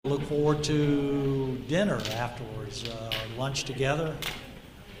Look forward to dinner afterwards, lunch together.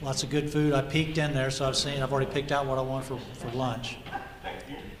 Lots of good food. I peeked in there, so I've already picked out what I want for lunch.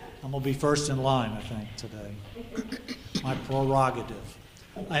 I'm going to be first in line, I think, today. My prerogative.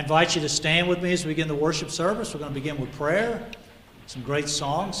 I invite you to stand with me as we begin the worship service. We're going to begin with prayer. Some great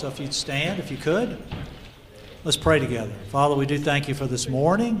songs, so if you'd stand, if you could. Let's pray together. Father, we do thank you for this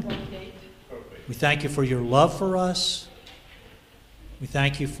morning. We thank you for your love for us. We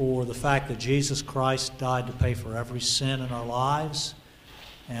thank you for the fact that Jesus Christ died to pay for every sin in our lives.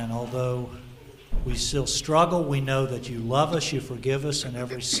 And although we still struggle, we know that you love us, you forgive us in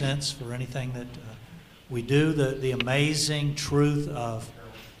every sense for anything that we do. The amazing truth of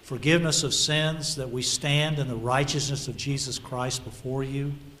forgiveness of sins, that we stand in the righteousness of Jesus Christ before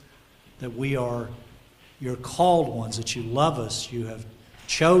you, that we are your called ones, that you love us, you have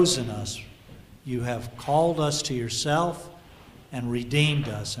chosen us, you have called us to yourself and redeemed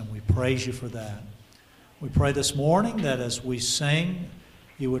us, and we praise you for that. We pray this morning that as we sing,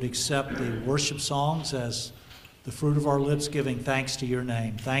 you would accept the worship songs as the fruit of our lips, giving thanks to your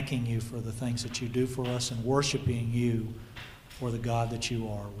name, thanking you for the things that you do for us and worshiping you for the God that you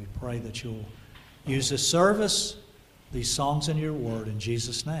are. We pray that you'll use this service, these songs in your word, in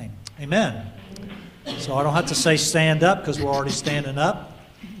Jesus' name. Amen. So I don't have to say stand up because we're already standing up.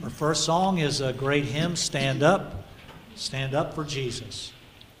 Our first song is a great hymn, Stand Up. Stand up for Jesus.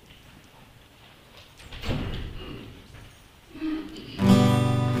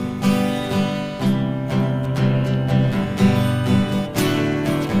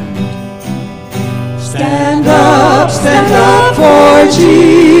 Stand up for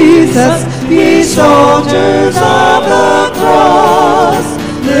Jesus, ye soldiers of the cross.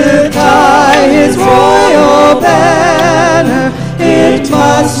 Lift high his royal banner, it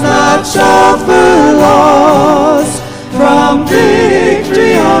must not suffer loss. From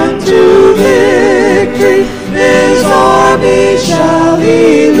victory unto victory, his army shall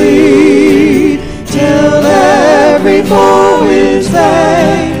he lead, till every foe is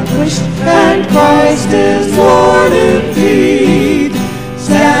vanquished, and Christ is Lord indeed.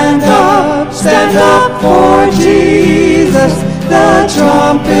 Stand up for Jesus, the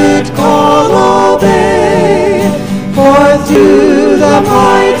trumpet call obey, for through the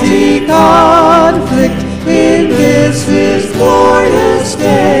mighty conflict, in this his glorious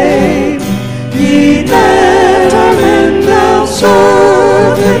day, ye determined thou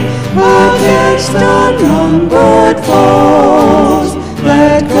serve him against unnumbered foes.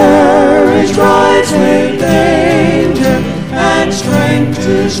 Let courage rise with danger, and strength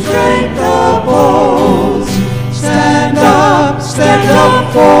to strength oppose. Stand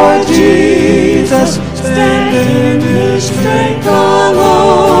up for Jesus, stand in his strength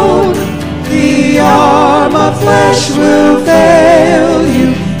alone. The arm of flesh will fail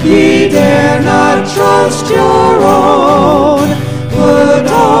you, ye dare not trust your own. Put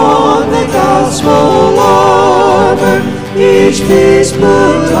on the gospel armor, each piece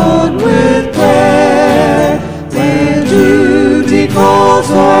put on with prayer. When duty calls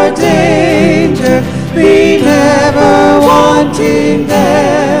or danger, be never wanting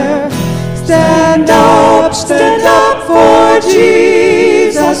there. Stand up for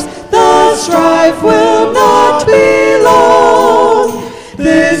Jesus, the strife will not be long.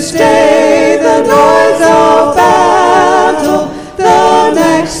 This day the noise of battle, the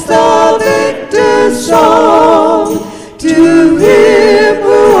next the victor's song. To him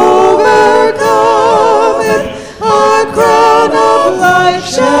who overcometh, a crown of life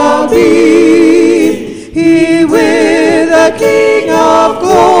shall be. He with the King of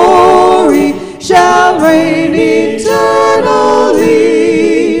glory shall reign eternally.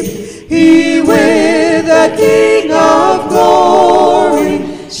 He with the King of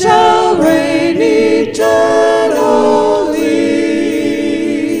glory shall reign eternally.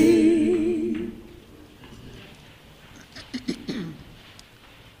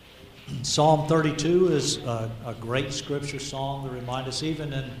 Psalm 32 is a great scripture song to remind us,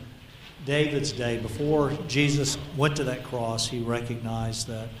 even in David's day, before Jesus went to that cross, he recognized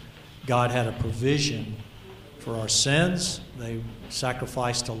that God had a provision for our sins. They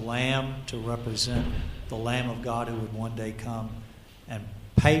sacrificed a lamb to represent the Lamb of God who would one day come and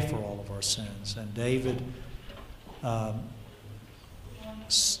pay for all of our sins. And David,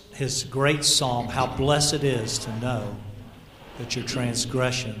 his great psalm, how blessed it is to know that your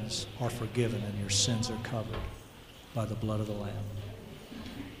transgressions are forgiven and your sins are covered by the blood of the Lamb.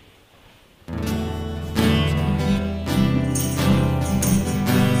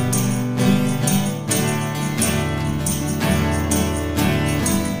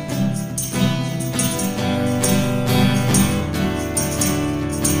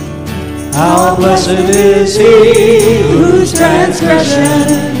 How blessed is he whose transgression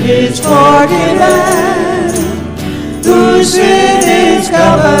is forgiven, whose sin is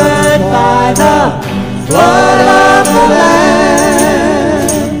covered by the blood of the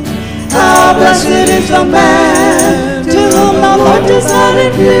Lamb. How blessed is the man to whom the Lord does not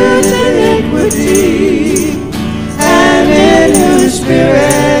impute iniquity, and in whose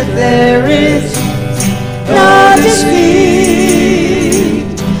spirit there is no deceit.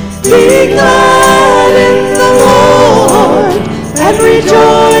 Be glad in the Lord, and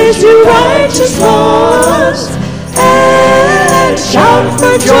rejoice, you righteous ones, and shout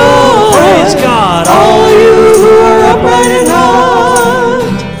for joy. Praise God, all you who are upright in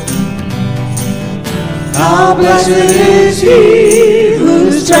heart. How blessed is he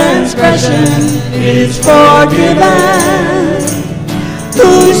whose transgression is forgiven,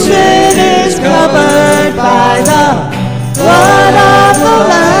 whose sin is covered by the blood of the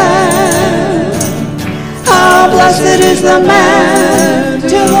Lamb. How blessed is the man to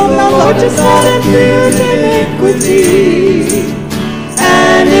whom the Lord does not impute iniquity,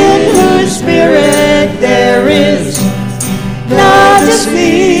 and in whose spirit there is no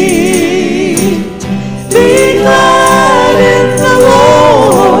deceit. Be glad in the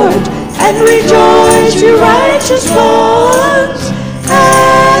Lord, and rejoice, you righteous ones,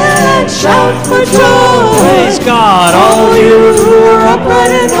 and shout for joy. praise God, All you who are upright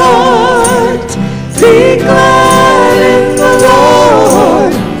in heart, be glad in the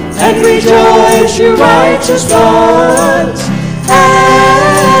Lord, and rejoice, you righteous ones,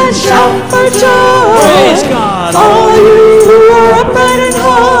 and shout for joy. Praise God. All you who are upright in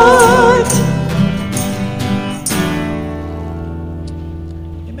heart.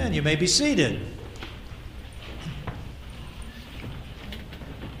 Amen. You may be seated.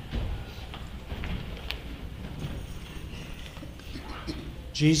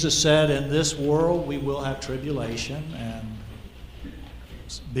 Jesus said, in this world we will have tribulation, and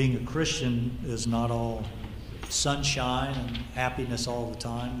being a Christian is not all sunshine and happiness all the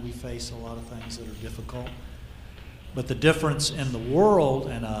time. We face a lot of things that are difficult. But the difference in the world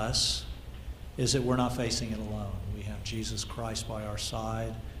and us is that we're not facing it alone. We have Jesus Christ by our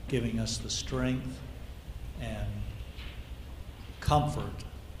side, giving us the strength and comfort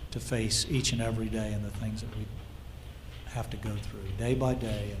to face each and every day and the things that we have to go through day by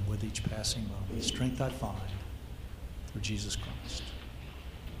day, and with each passing moment. The strength I find through Jesus Christ.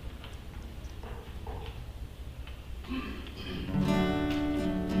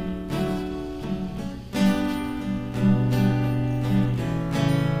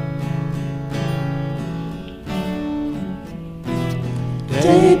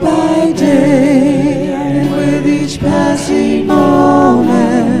 Day by day, and with each passing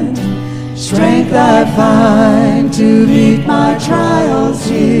moment, strength I find to meet my trials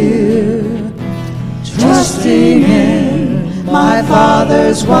here. Trusting in my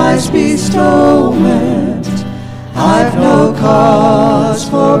Father's wise bestowment, I've no cause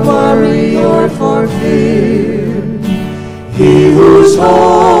for worry or for fear. He whose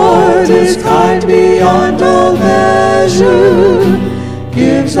heart is kind beyond all measure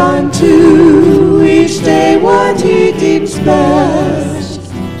gives unto each day what he deems best.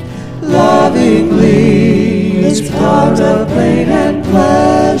 Lovingly is taught of pain and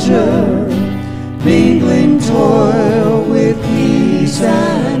pleasure, mingling toil with peace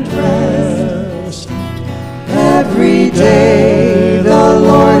and rest. Every day the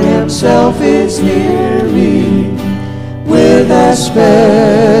Lord himself is near me, with a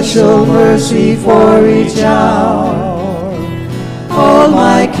special mercy for each hour. All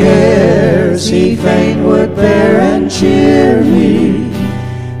my cares he fain would bear and cheer me,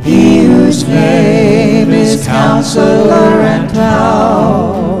 he whose name is Counselor and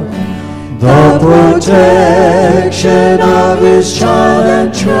Power, the protection of his child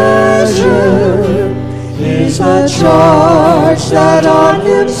and treasure is a charge that on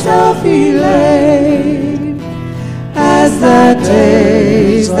himself he laid. As the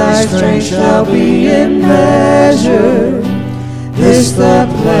days thy strength shall be in measure, this the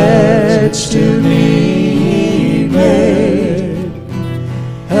pledge to me he made.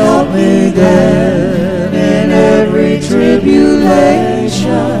 Help me then in every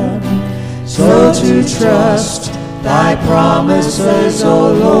tribulation, so to trust thy promises,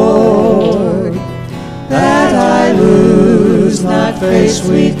 O Lord, that I lose not faith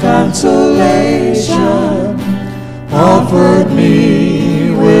sweet consolation offered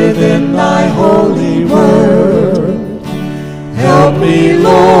me within thy holy word. Help me,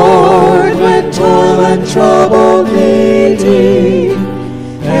 Lord, when toil and trouble meeting,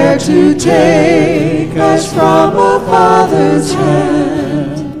 ere to take us from a Father's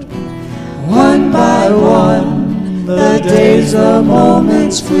hand. days, the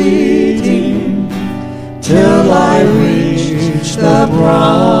moments fleeting, till I reach the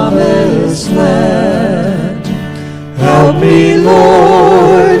promised land. Help me,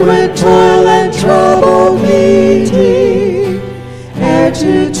 Lord, when toil and trouble meeting, ere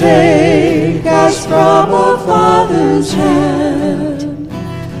to take us from a Father's hand.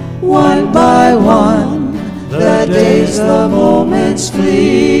 One by one, the days, the moments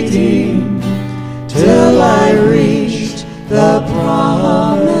fleeting, till I reached the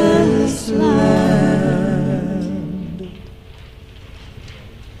promised land.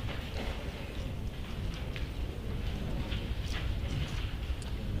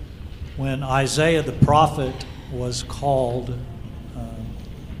 When Isaiah the prophet was called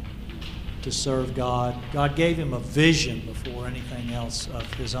to serve God, God gave him a vision before anything else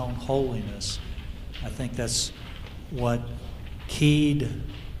of his own holiness. I think that's what keyed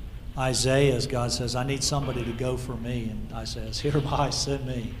Isaiah, as God says, I need somebody to go for me. And Isaiah says, hereby send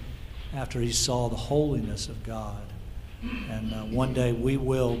me, after he saw the holiness of God. And one day we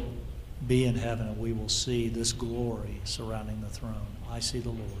will be in heaven and we will see this glory surrounding the throne. I see the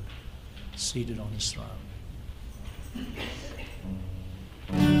Lord seated on his throne.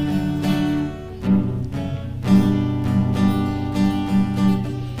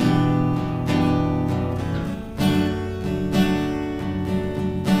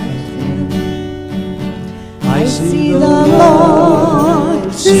 I see the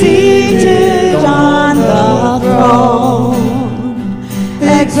Lord seated on the throne,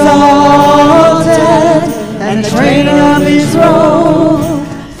 exalted, and the train of his robe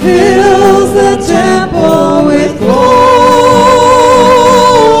fills the temple with glory,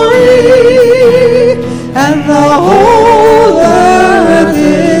 and the whole earth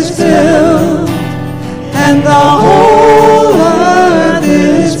is filled, and the whole earth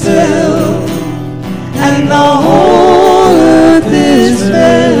is filled, and the whole earth is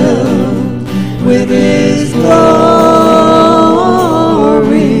filled with his glory.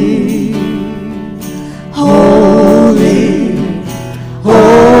 Holy,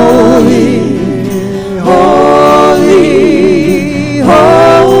 holy, holy,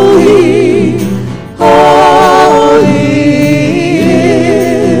 holy, holy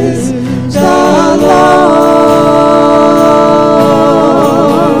is the Lord.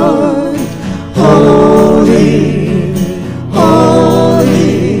 Holy,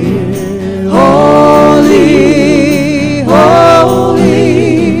 holy, holy, holy,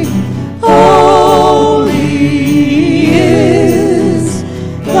 holy is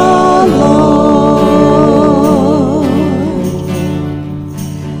the Lord.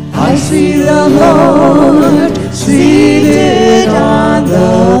 I see the Lord seated on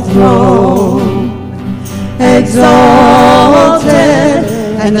the throne, exalted,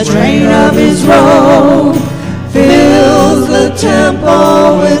 and the train of his robe fills the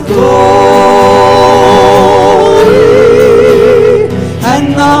temple with glory,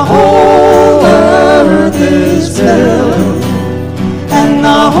 and the whole earth is filled, and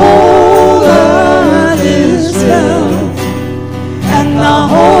the whole earth is filled, and the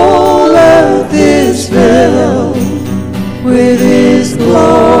whole earth is filled with his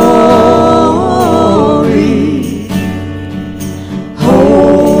glory.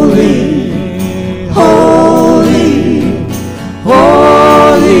 Holy, holy,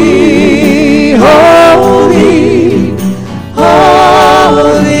 holy, holy, holy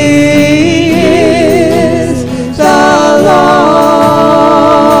is the Lord.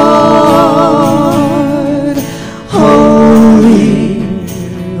 Holy,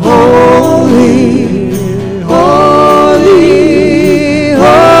 holy, holy,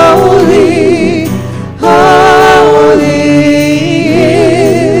 holy, holy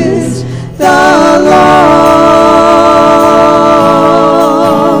is the Lord.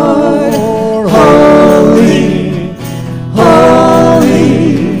 Holy, holy,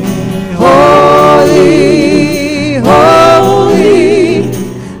 holy, holy,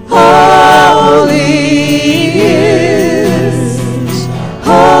 holy is,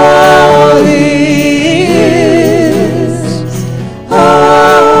 holy is,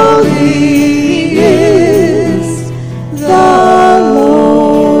 holy is the Lord.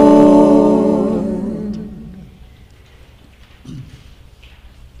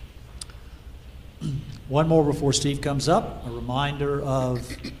 One more before Steve comes up. A reminder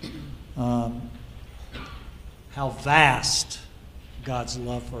of how vast God's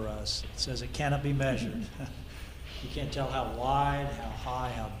love for us. It says it cannot be measured. You can't tell how wide, how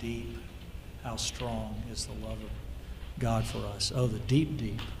high, how deep, how strong is the love of God for us. Oh, the deep,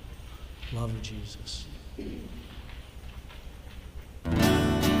 deep love of Jesus.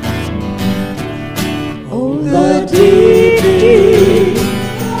 Oh, the deep,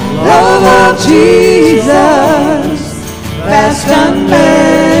 Jesus, vast,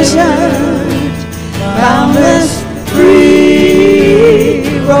 unmeasured, boundless, free,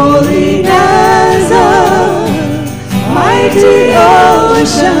 rolling as a mighty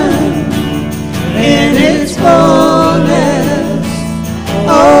ocean in its fullness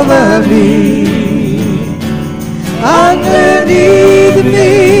over me, underneath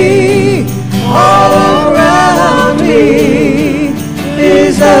me, all around me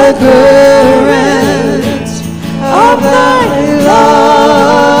is the current of thy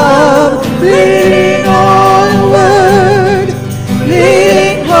love, leading onward,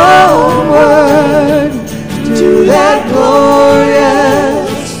 leading homeward to that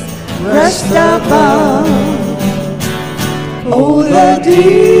glorious rest above. Oh, the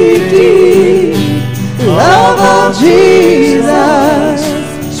deep, deep love of Jesus,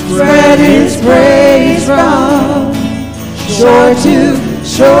 spread his praise from shore to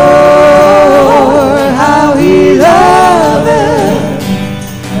shore. How he loveth,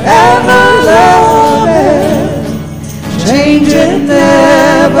 ever loveth, changing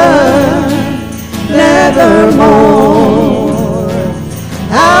never, nevermore.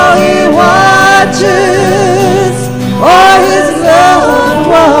 How he watches for his loved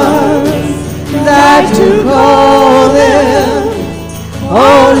ones, that to call them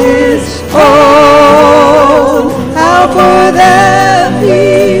all his own. How for them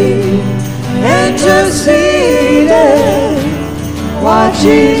he interceded,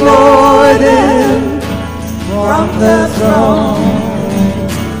 watching o'er them from the throne.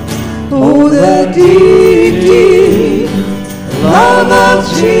 Oh, the deep, deep love of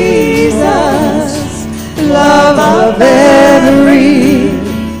Jesus, love of every,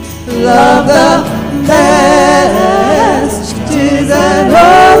 love the best, 'tis an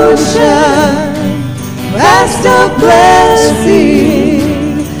ocean, vast of blessing,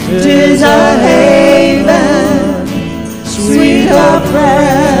 'tis a haven, sweet of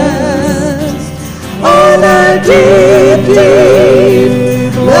rest. Oh, the deep,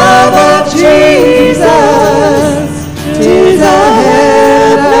 deep love of Jesus, 'tis a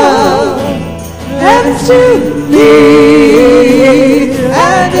heavens to be,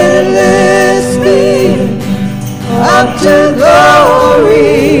 and it lifts me up to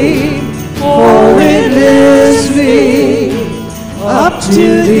glory, for it lifts me up to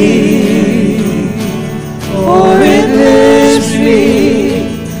thee, for it lifts me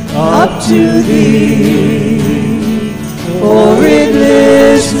up to thee, for it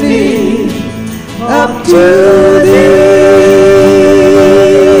lifts me up to thee.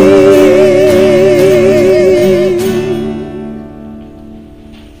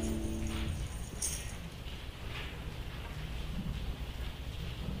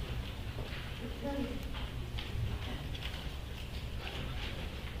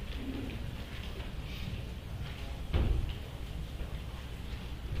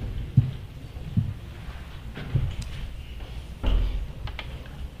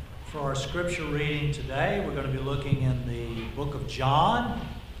 For our scripture reading today, we're going to be looking in the book of John,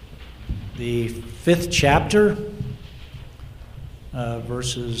 the 5th chapter,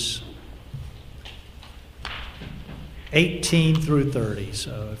 verses 18 through 30.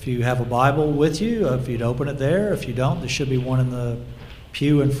 So if you have a Bible with you, if you'd open it there. If you don't, there should be one in the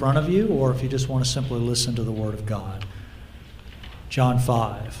pew in front of you, or if you just want to simply listen to the Word of God. John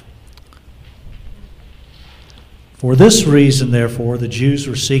 5. For this reason, therefore, the Jews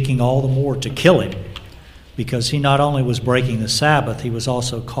were seeking all the more to kill him, because he not only was breaking the Sabbath, he was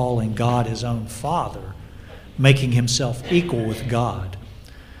also calling God his own Father, making himself equal with God.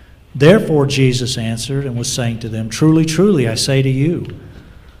 Therefore Jesus answered and was saying to them, Truly, truly, I say to you,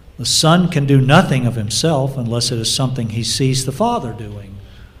 the Son can do nothing of himself unless it is something he sees the Father doing.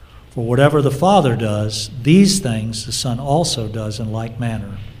 For whatever the Father does, these things the Son also does in like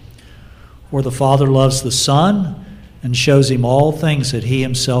manner. For the Father loves the Son and shows him all things that he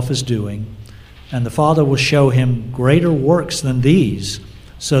himself is doing, and the Father will show him greater works than these,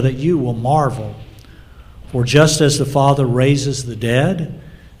 so that you will marvel. For just as the Father raises the dead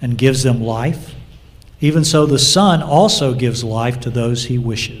and gives them life, even so the Son also gives life to those he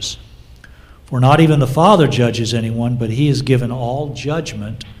wishes. For not even the Father judges anyone, but he has given all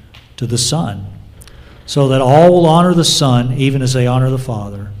judgment to the Son, so that all will honor the Son even as they honor the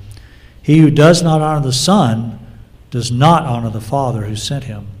Father. He who does not honor the Son does not honor the Father who sent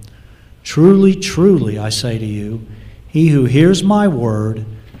him. Truly, truly, I say to you, he who hears my word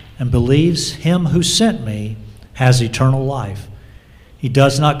and believes him who sent me has eternal life. He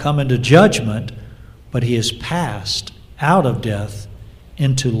does not come into judgment, but he is passed out of death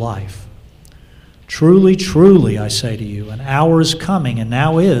into life. Truly, truly, I say to you, an hour is coming, and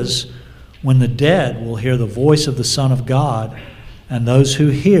now is, when the dead will hear the voice of the Son of God, and those who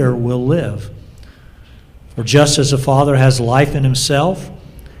hear will live. For just as the Father has life in himself,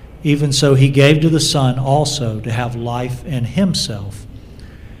 even so he gave to the Son also to have life in himself.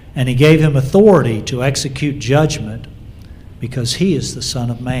 And he gave him authority to execute judgment, because he is the Son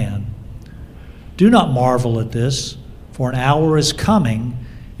of Man. Do not marvel at this, for an hour is coming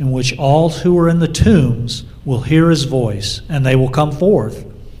in which all who are in the tombs will hear his voice, and they will come forth,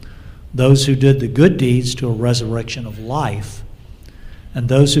 those who did the good deeds to a resurrection of life, and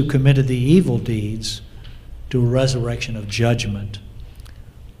those who committed the evil deeds to a resurrection of judgment.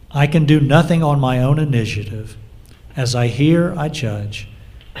 I can do nothing on my own initiative. As I hear, I judge,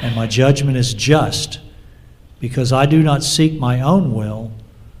 and my judgment is just, because I do not seek my own will,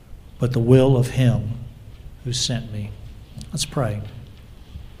 but the will of him who sent me. Let's pray.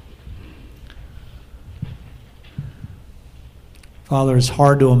 Father, it's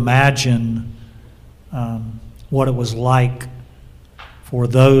hard to imagine what it was like for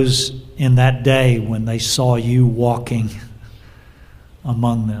those in that day when they saw you walking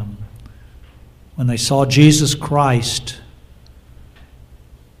among them. When they saw Jesus Christ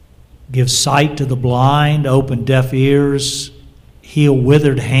give sight to the blind, open deaf ears, heal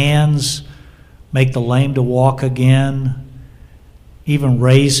withered hands, make the lame to walk again, even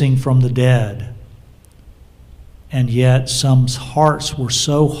raising from the dead. And yet some hearts were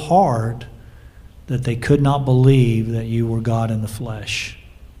so hard that they could not believe that you were God in the flesh.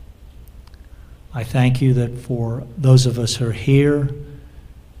 I thank you that for those of us who are here,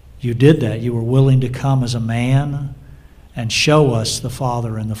 you did that. You were willing to come as a man and show us the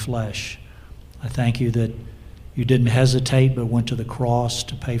Father in the flesh. I thank you that you didn't hesitate but went to the cross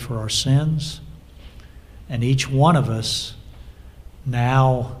to pay for our sins. And each one of us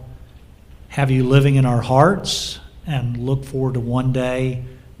now have you living in our hearts and look forward to one day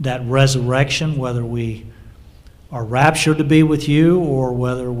that resurrection, whether we are raptured to be with you or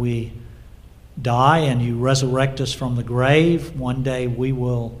whether we die and you resurrect us from the grave. One day we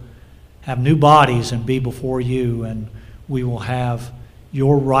will have new bodies and be before you, and we will have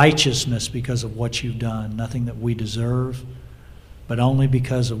your righteousness because of what you've done. Nothing that we deserve, but only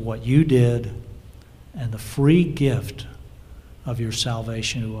because of what you did and the free gift of your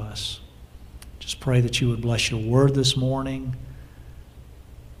salvation to us. Just pray that you would bless your word this morning.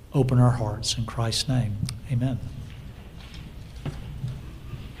 Open our hearts in Christ's name. Amen.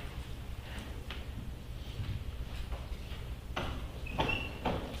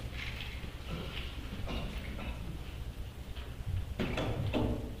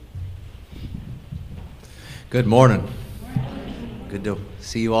 Good morning. Good to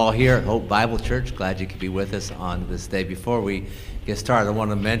see you all here at Hope Bible Church. Glad you could be with us on this day. Before we get started, I want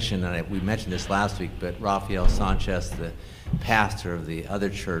to mention, and we mentioned this last week, but Rafael Sanchez, the pastor of the other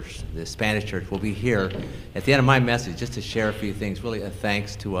church, the Spanish church, will be here at the end of my message just to share a few things. Really a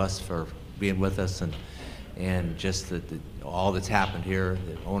thanks to us for being with us and just all that's happened here,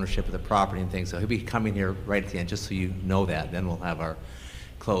 the ownership of the property and things. So he'll be coming here right at the end, just so you know that. Then we'll have our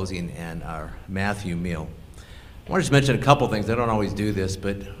closing and our Matthew meal. I want to just mention a couple things. I don't always do this,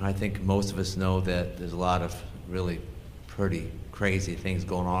 but I think most of us know that there's a lot of really pretty crazy things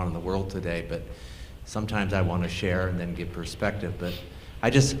going on in the world today, but sometimes I want to share and then give perspective. But I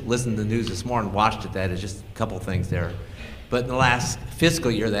just listened to the news this morning, watched it. That is just a couple things there. But in the last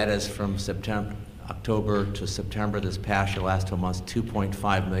fiscal year, that is from October to September, this past year, last 2 months,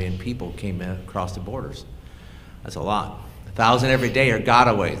 2.5 million people came across the borders. That's a lot. 1,000 every day are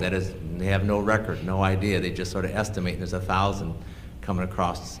gotaways. That is, they have no record, no idea. They just sort of estimate there's 1,000 coming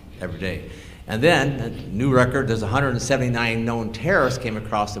across every day. And then, a new record, there's 179 known terrorists came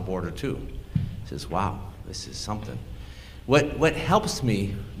across the border too. It says, wow, this is something. What helps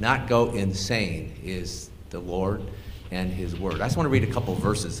me not go insane is the Lord and His Word. I just want to read a couple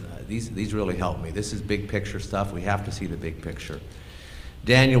verses. These really help me. This is big picture stuff. We have to see the big picture.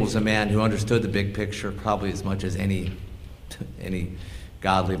 Daniel was a man who understood the big picture probably as much as any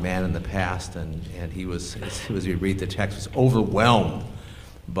godly man in the past, and he was, as we read the text, was overwhelmed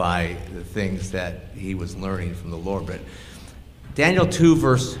by the things that he was learning from the Lord. But Daniel 2,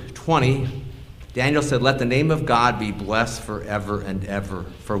 verse 20, Daniel said, "Let the name of God be blessed forever and ever,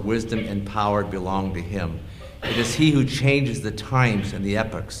 for wisdom and power belong to him. It is he who changes the times and the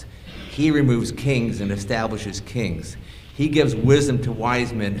epochs. He removes kings and establishes kings. He gives wisdom to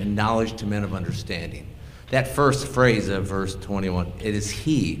wise men and knowledge to men of understanding." That first phrase of verse 21, it is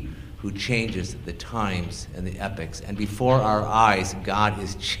he who changes the times and the epochs. And before our eyes, God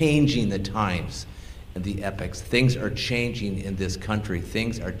is changing the times and the epochs. Things are changing in this country.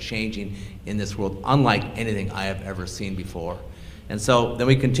 Things are changing in this world, unlike anything I have ever seen before. And so then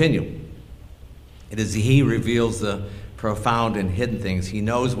we continue. It is he who reveals the profound and hidden things. He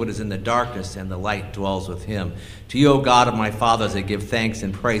knows what is in the darkness, and the light dwells with him. To you, O God of my fathers, I give thanks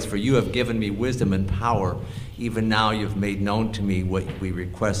and praise, for you have given me wisdom and power. Even now you have made known to me what we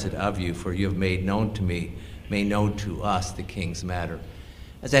requested of you, for you have made known to us the king's matter.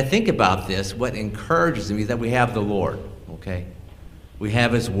 As I think about this, what encourages me is that we have the Lord, okay? We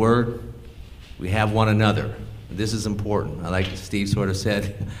have his word. We have one another. This is important. Like Steve sort of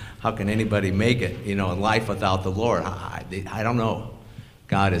said, how can anybody make it, in life without the Lord? I don't know.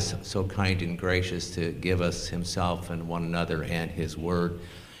 God is so kind and gracious to give us himself and one another and his word.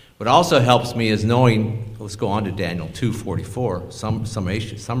 What also helps me is knowing, let's go on to Daniel 2:44,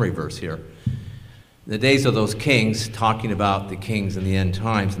 summary verse here. The days of those kings, talking about the kings in the end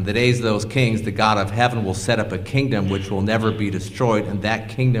times, in the days of those kings, the God of heaven will set up a kingdom which will never be destroyed, and that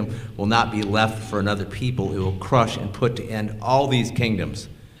kingdom will not be left for another people. It will crush and put to end all these kingdoms,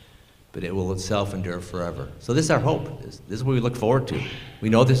 but it will itself endure forever. So this is our hope. This is what we look forward to. We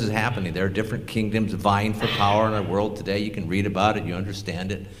know this is happening. There are different kingdoms vying for power in our world today. You can read about it. You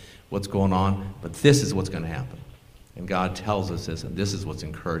understand it, what's going on. But this is what's going to happen. And God tells us this, and this is what's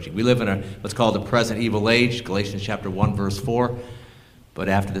encouraging. We live in what's called the present evil age, Galatians chapter 1, verse 4. But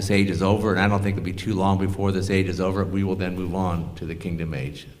after this age is over, and I don't think it'll be too long before this age is over, we will then move on to the kingdom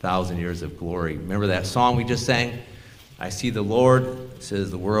age, 1,000 years of glory. Remember that song we just sang? I see the Lord. It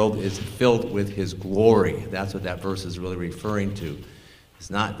says the world is filled with his glory. That's what that verse is really referring to. It's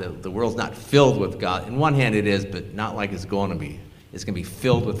not the world's not filled with God. In one hand it is, but not like it's going to be. It's going to be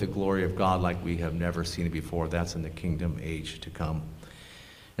filled with the glory of God like we have never seen it before. That's in the kingdom age to come.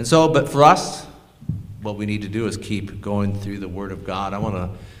 And so, but for us, what we need to do is keep going through the Word of God. I want to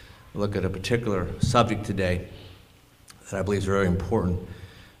look at a particular subject today that I believe is very important.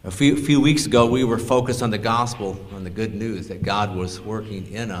 A few weeks ago, we were focused on the gospel, on the good news that God was working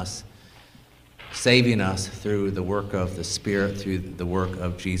in us, saving us through the work of the Spirit, through the work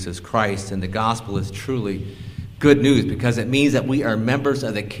of Jesus Christ. And the gospel is truly good news because it means that we are members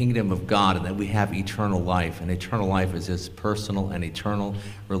of the kingdom of God and that we have eternal life. And eternal life is this personal and eternal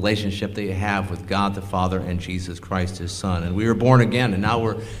relationship that you have with God the Father and Jesus Christ, his Son. And we were born again, and now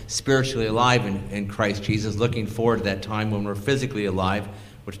we're spiritually alive in Christ Jesus, looking forward to that time when we're physically alive,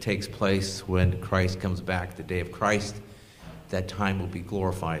 which takes place when Christ comes back, the day of Christ. That time will be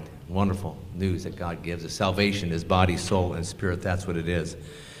glorified. Wonderful news that God gives us. Salvation is body, soul, and spirit. That's what it is.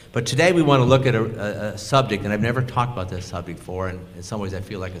 But today we want to look at a subject, and I've never talked about this subject before, and in some ways I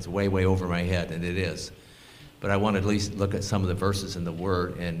feel like it's way, way over my head, and it is. But I want to at least look at some of the verses in the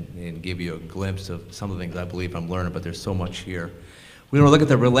Word and give you a glimpse of some of the things I believe I'm learning, but there's so much here. We want to look at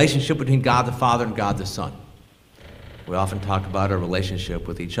the relationship between God the Father and God the Son. We often talk about our relationship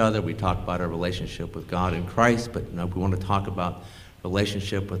with each other. We talk about our relationship with God in Christ, but we want to talk about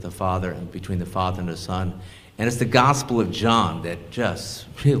relationship with the Father and between the Father and the Son. And it's the Gospel of John that just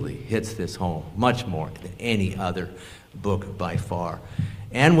really hits this home, much more than any other book by far.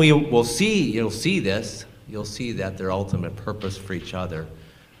 And you'll see that their ultimate purpose for each other,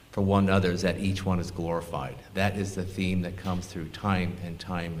 for one another, is that each one is glorified. That is the theme that comes through time and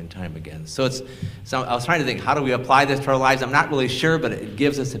time and time again. So I was trying to think, how do we apply this to our lives? I'm not really sure, but it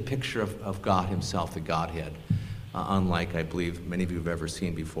gives us a picture of God himself, the Godhead. Unlike, I believe, many of you have ever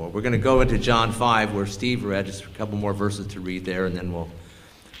seen before. We're going to go into John 5, where Steve read, just a couple more verses to read there, and then we'll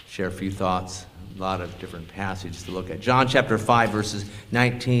share a few thoughts, a lot of different passages to look at. John chapter 5, verses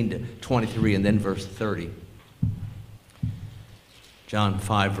 19 to 23, and then verse 30. John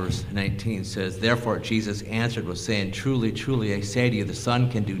 5, verse 19 says, Therefore Jesus answered, was saying, Truly, truly, I say to you, the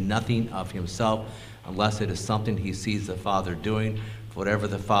Son can do nothing of himself unless it is something he sees the Father doing. Whatever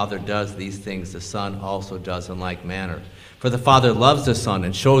the Father does, these things the Son also does in like manner. For the Father loves the Son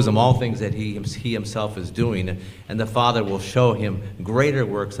and shows him all things that he himself is doing, and the Father will show him greater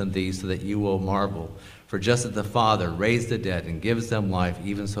works than these, so that you will marvel. For just as the Father raised the dead and gives them life,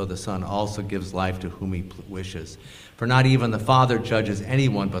 even so the Son also gives life to whom he wishes. For not even the Father judges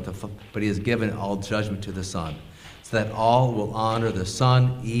anyone, but he has given all judgment to the Son, so that all will honor the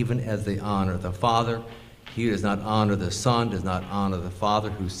Son, even as they honor the Father. He who does not honor the Son does not honor the Father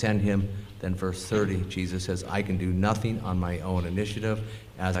who sent him. Then verse 30, Jesus says, I can do nothing on my own initiative.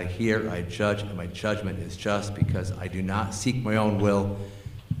 As I hear, I judge, and my judgment is just, because I do not seek my own will,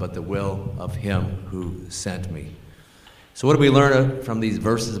 but the will of him who sent me. So what do we learn from these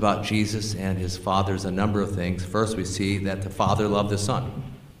verses about Jesus and his Father? A number of things. First, we see that the Father loved the Son.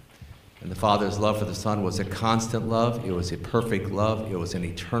 And the Father's love for the Son was a constant love. It was a perfect love. It was an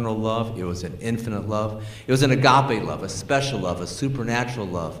eternal love. It was an infinite love. It was an agape love, a special love, a supernatural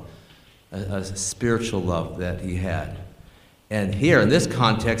love, a spiritual love that he had. And here, in this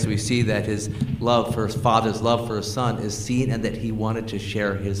context, we see that his love for his father's love for his son is seen, and that he wanted to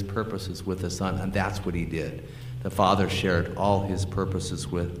share his purposes with the son, and that's what he did. The father shared all his purposes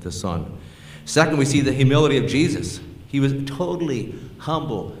with the son. Second, we see the humility of Jesus. He was totally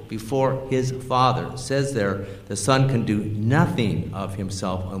humble before his father. It says there, the son can do nothing of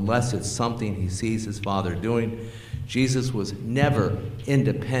himself unless it's something he sees his father doing. Jesus was never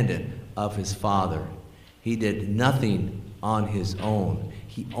independent of his father. He did nothing on his own.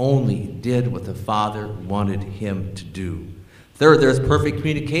 He only did what the Father wanted him to do. Third, there's perfect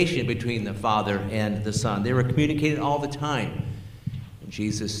communication between the Father and the Son. They were communicating all the time. And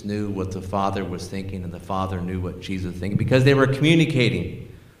Jesus knew what the Father was thinking, and the Father knew what Jesus was thinking, because they were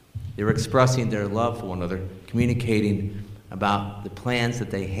communicating. They were expressing their love for one another, communicating about the plans that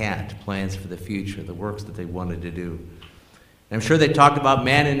they had, plans for the future, the works that they wanted to do. And I'm sure they talked about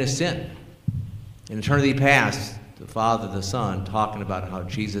man and his sin. In eternity past, the Father, the Son, talking about how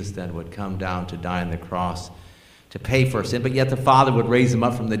Jesus then would come down to die on the cross to pay for sin, but yet the Father would raise him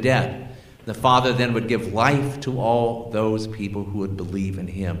up from the dead. The Father then would give life to all those people who would believe in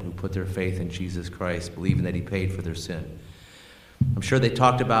him, who put their faith in Jesus Christ, believing that he paid for their sin. I'm sure they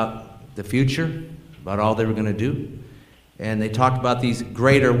talked about the future, about all they were going to do, and they talked about these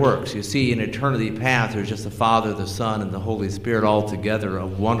greater works. You see, in eternity past, there's just the Father, the Son, and the Holy Spirit all together, a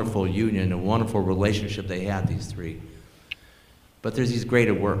wonderful union, a wonderful relationship they had, these three. But there's these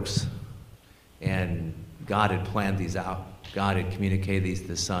greater works, and God had planned these out. God had communicated these to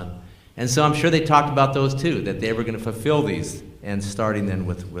the Son. And so I'm sure they talked about those too, that they were going to fulfill these, and starting then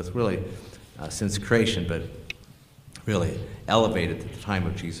with really, since creation, but really elevated at the time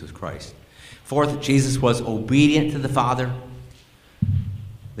of Jesus Christ. Fourth, Jesus was obedient to the Father.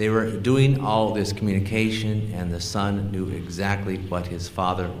 They were doing all this communication, and the Son knew exactly what his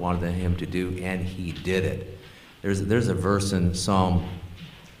Father wanted him to do, and he did it. There's a verse in Psalm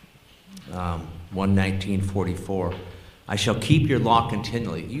 119:44. I shall keep your law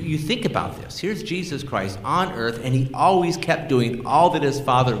continually. You think about this. Here's Jesus Christ on earth, and he always kept doing all that his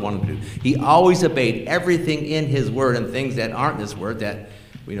Father wanted to do. He always obeyed everything in his word, and things that aren't in his word that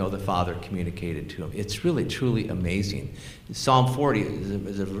we know the Father communicated to him. It's really, truly amazing. Psalm 40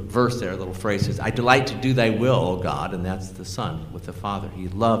 is a verse there, a little phrase says, I delight to do thy will, O God, and that's the Son with the Father. He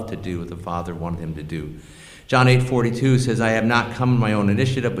loved to do what the Father wanted him to do. John 8:42 says, I have not come on my own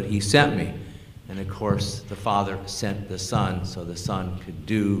initiative, but he sent me. And of course, the Father sent the Son, so the Son could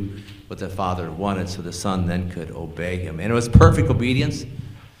do what the Father wanted, so the Son then could obey him. And it was perfect obedience.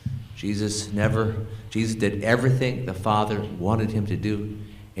 Jesus did everything the Father wanted him to do,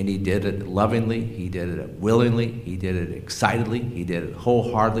 and he did it lovingly, he did it willingly, he did it excitedly, he did it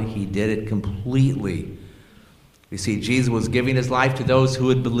wholeheartedly, he did it completely. You see, Jesus was giving his life to those who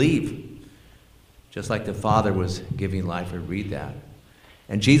would believe, just like the Father was giving life. I read that.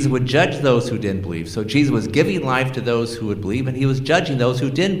 And Jesus would judge those who didn't believe. So Jesus was giving life to those who would believe, and he was judging those who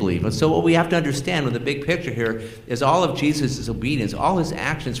didn't believe. And so what we have to understand with the big picture here is all of Jesus' obedience, all his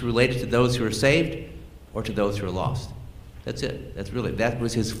actions related to those who are saved or to those who are lost. That's it. That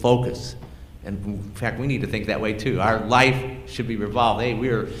was his focus. And in fact, we need to think that way too. Our life should be revolved. Hey, we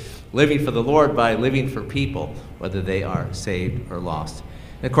are living for the Lord by living for people, whether they are saved or lost.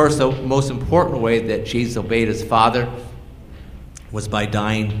 And of course, the most important way that Jesus obeyed his Father was by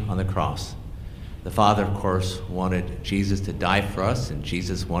dying on the cross. The Father, of course, wanted Jesus to die for us, and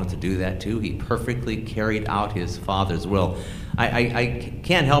Jesus wanted to do that too. He perfectly carried out his Father's will. I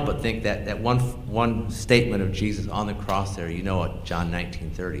can't help but think that one statement of Jesus on the cross there, you know it, John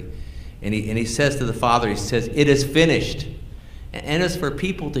 19:30. And he says to the Father, he says, it is finished. And it's for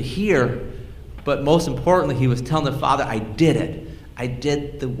people to hear, but most importantly, he was telling the Father, I did it. I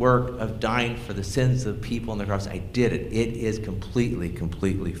did the work of dying for the sins of people on the cross. I did it. It is completely,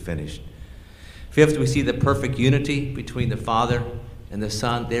 completely finished. Fifth, we see the perfect unity between the Father and the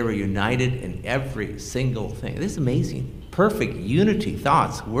Son. They were united in every single thing. This is amazing. Perfect unity,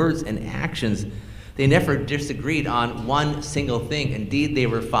 thoughts, words, and actions. They never disagreed on one single thing. Indeed, they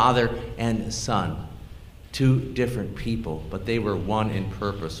were Father and Son. Two different people, but they were one in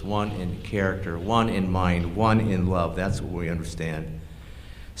purpose, one in character, one in mind, one in love. That's what we understand.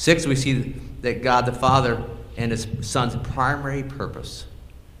 Six, we see that God the Father and his Son's primary purpose.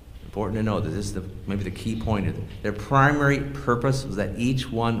 Important to know that this is maybe the key point of it. Their primary purpose was that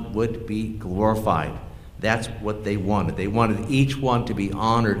each one would be glorified. That's what they wanted. They wanted each one to be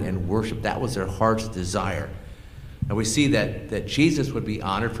honored and worshiped. That was their heart's desire. And we see that Jesus would be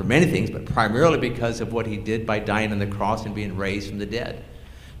honored for many things, but primarily because of what he did by dying on the cross and being raised from the dead.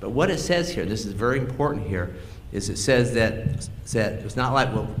 But what it says here, this is very important here, is it says that it's not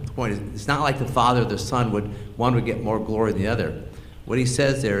like, well, point is, it's not like the Father or the Son one would get more glory than the other. What he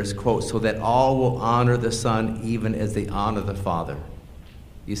says there is, quote, so that all will honor the Son even as they honor the Father.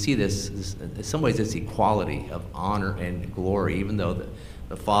 You see this in some ways, this equality of honor and glory, even though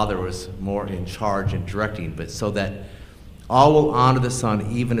the Father was more in charge and directing, but so that all will honor the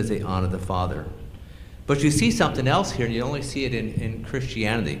Son even as they honor the Father. But you see something else here, and you only see it in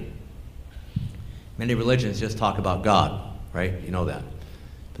Christianity. Many religions just talk about God, right? You know that.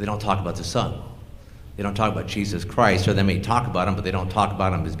 But they don't talk about the Son. They don't talk about Jesus Christ, or they may talk about him, but they don't talk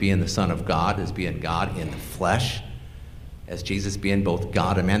about him as being the Son of God, as being God in the flesh, as Jesus being both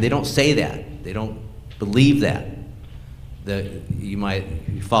God and man. They don't say that. They don't believe that.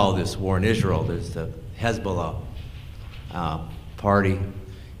 You follow this war in Israel. There's the Hezbollah party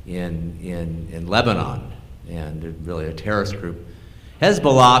in Lebanon, and they're really a terrorist group.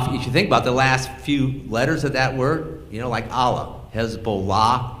 Hezbollah, if you think about the last few letters of that word, like Allah,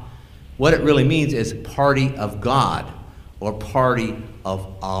 Hezbollah, what it really means is party of God or party of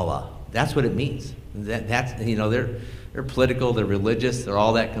Allah. That's what it means. They're political, they're religious, they're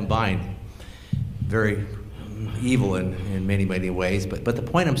all that combined. Very evil in many, many ways. But the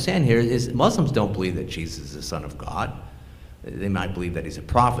point I'm saying here is Muslims don't believe that Jesus is the Son of God. They might believe that he's a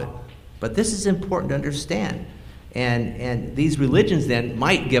prophet. But this is important to understand. And these religions then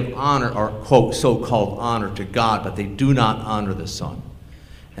might give honor or, quote, so-called honor to God, but they do not honor the Son.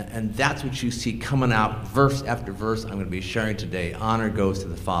 And that's what you see coming out verse after verse I'm going to be sharing today. Honor goes to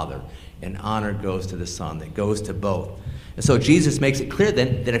the Father, and honor goes to the Son. It goes to both. And so Jesus makes it clear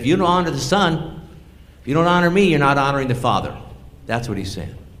then that if you don't honor the Son, if you don't honor me, you're not honoring the Father. That's what he's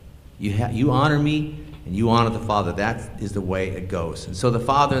saying. You honor me, and you honor the Father. That is the way it goes. And so the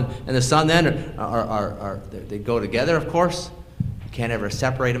Father and the Son then they go together, of course. You can't ever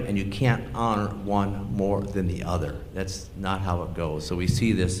separate them, and you can't honor one more than the other. That's not how it goes. So we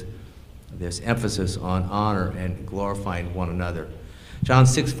see this emphasis on honor and glorifying one another. John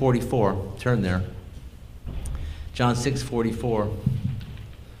 6:44, turn there. John 6:44.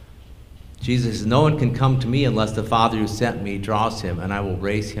 Jesus says, no one can come to me unless the Father who sent me draws him, and I will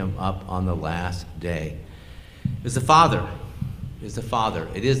raise him up on the last day. It's the Father. It's the Father.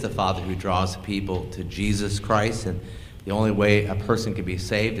 It is the Father who draws people to Jesus Christ, and the only way a person can be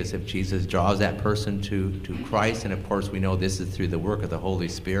saved is if Jesus draws that person to Christ, and of course we know this is through the work of the Holy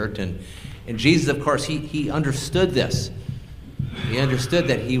Spirit. And Jesus, of course, he understood this. He understood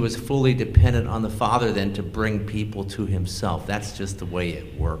that he was fully dependent on the Father then to bring people to himself. That's just the way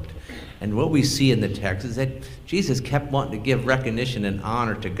it worked. And what we see in the text is that Jesus kept wanting to give recognition and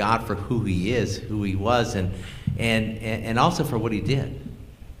honor to God for who he is, who he was, and also for what he did.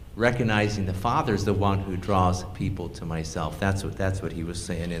 Recognizing the Father is the one who draws people to myself. That's what he was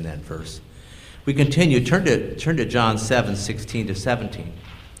saying in that verse. We continue. Turn to John 7:16-17.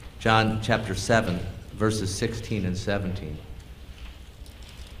 John chapter 7, verses 16 and 17.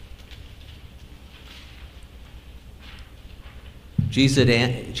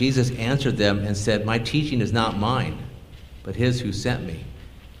 Jesus answered them and said, my teaching is not mine, but his who sent me.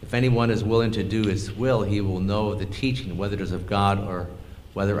 If anyone is willing to do his will, he will know the teaching, whether it is of God or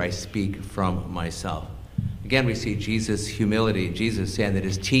whether I speak from myself. Again, we see Jesus' humility, Jesus saying that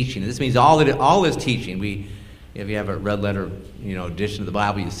his teaching, this means all his teaching. If you have a red letter, edition of the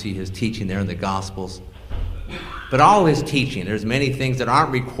Bible, you see his teaching there in the Gospels. But all his teaching, there's many things that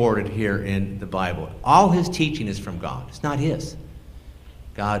aren't recorded here in the Bible. All his teaching is from God. It's not his.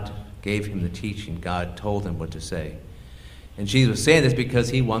 God gave him the teaching. God told him what to say. And Jesus was saying this because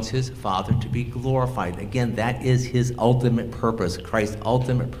he wants his Father to be glorified. Again, that is his ultimate purpose. Christ's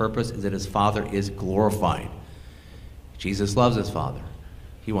ultimate purpose is that his Father is glorified. Jesus loves his Father.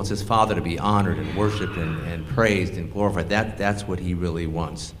 He wants his Father to be honored and worshiped and praised and glorified. That's what he really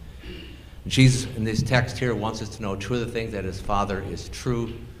wants. Jesus, in this text here, wants us to know two of the things, that his Father is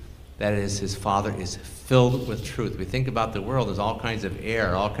true, that is, his Father is filled with truth. We think about the world, there's all kinds of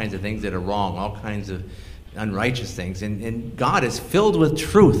error, all kinds of things that are wrong, all kinds of unrighteous things. And God is filled with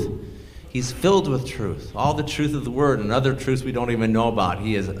truth. He's filled with truth. All the truth of the Word and other truths we don't even know about.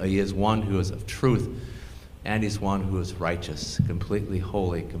 He is one who is of truth, and he's one who is righteous, completely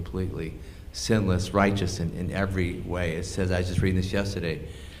holy, completely sinless, righteous in every way. It says, I was just reading this yesterday,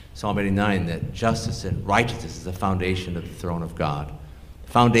 Psalm 89, that justice and righteousness is the foundation of the throne of God.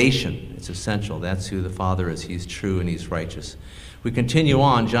 Foundation, it's essential. That's who the Father is. He's true and he's righteous. We continue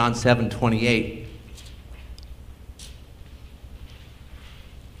on, John 7:28.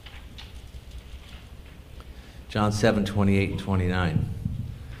 John 7:28 and 29.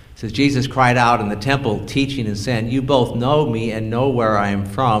 It says, Jesus cried out in the temple, teaching and saying, you both know me and know where I am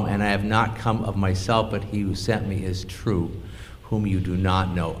from, and I have not come of myself, but he who sent me is true, whom you do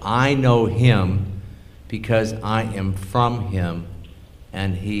not know. I know him because I am from him,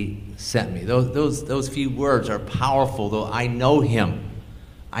 and he sent me. Those few words are powerful, though. I know him.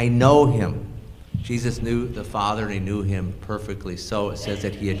 I know him. Jesus knew the Father, and he knew him perfectly so. It says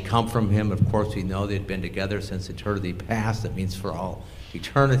that he had come from him. Of course, we know they had been together since eternity past. That means for all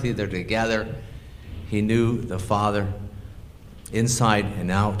eternity they're together. He knew the Father inside and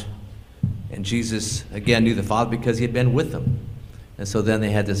out. And Jesus, again, knew the Father because he had been with them. And so then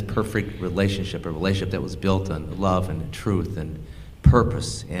they had this perfect relationship, a relationship that was built on love and truth and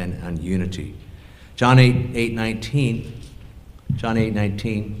purpose and on unity. John 8:19.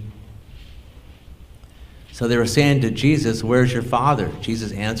 So they were saying to Jesus, where's your Father?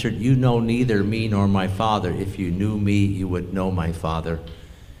 Jesus answered, you know neither me nor my Father. If you knew me, you would know my Father.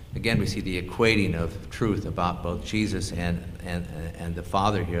 Again, we see the equating of truth about both Jesus and the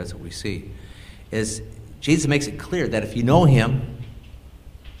Father here. That's what we see. Is Jesus makes it clear that if you know him,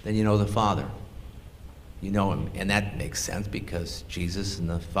 then you know the Father. You know him. And that makes sense because Jesus and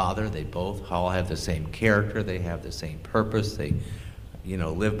the Father, they both all have the same character. They have the same purpose. They,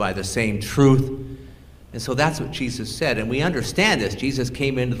 live by the same truth. And so that's what Jesus said. And we understand this. Jesus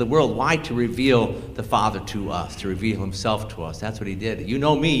came into the world. Why? To reveal the Father to us, to reveal himself to us. That's what he did. You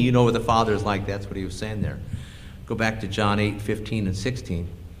know me, you know what the Father is like. That's what he was saying there. Go back to John 8:15 and 16.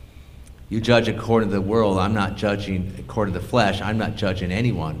 You judge according to the world. I'm not judging according to the flesh. I'm not judging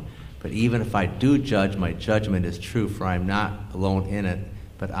anyone. But even if I do judge, my judgment is true, for I am not alone in it,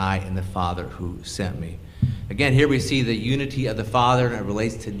 but I and the Father who sent me. Again, here we see the unity of the Father, and it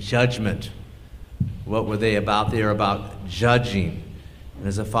relates to judgment. What were they about? They were about judging. And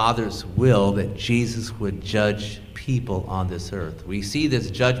it's the Father's will that Jesus would judge people on this earth. We see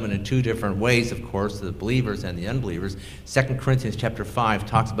this judgment in two different ways, of course, the believers and the unbelievers. 2 Corinthians chapter 5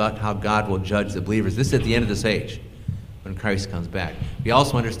 talks about how God will judge the believers. This is at the end of this age, when Christ comes back. We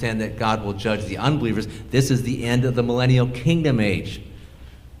also understand that God will judge the unbelievers. This is the end of the millennial kingdom age.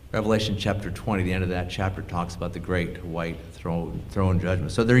 Revelation chapter 20, the end of that chapter, talks about the great white throne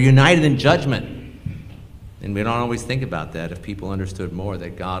judgment. So they're united in judgment. And we don't always think about that. If people understood more,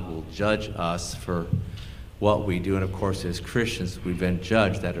 that God will judge us for what we do. And of course, as Christians, we've been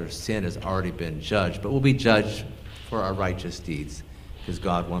judged, that our sin has already been judged. But we'll be judged for our righteous deeds, because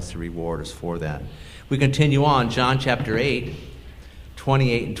God wants to reward us for that. We continue on, John chapter 8,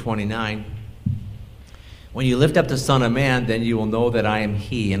 28 and 29. When you lift up the Son of Man, then you will know that I am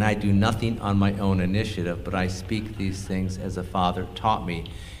he, and I do nothing on my own initiative, but I speak these things as the Father taught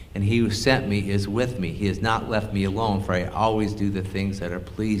me. And he who sent me is with me. He has not left me alone, for I always do the things that are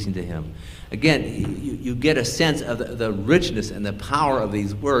pleasing to him. Again, you get a sense of the richness and the power of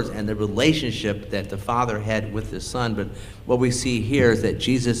these words and the relationship that the Father had with the Son. But what we see here is that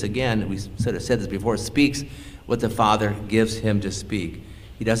Jesus, again, we sort of said this before, speaks what the Father gives him to speak.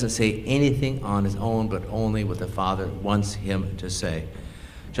 He doesn't say anything on his own, but only what the Father wants him to say.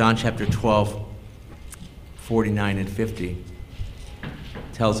 John chapter 12, 49 and 50.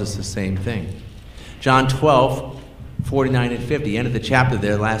 Tells us the same thing. John 12, 49 and 50, end of the chapter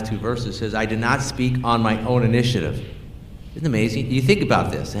there, last two verses, says, I did not speak on my own initiative. Isn't it amazing? You think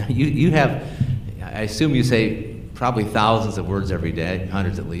about this. You have, I assume you say probably thousands of words every day,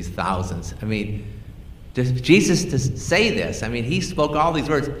 hundreds at least, thousands. I mean, Jesus to say this, he spoke all these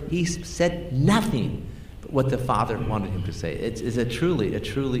words. He said nothing but what the Father wanted him to say. It's a truly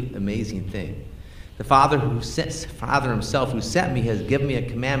amazing thing. The Father himself who sent me has given me a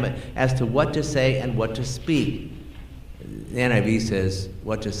commandment as to what to say and what to speak. The NIV says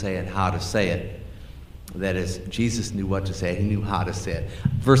what to say and how to say it. That is, Jesus knew what to say. He knew how to say it.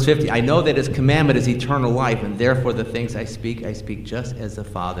 Verse 50, I know that his commandment is eternal life, and therefore the things I speak just as the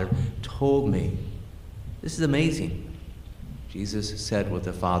Father told me. This is amazing. Jesus said what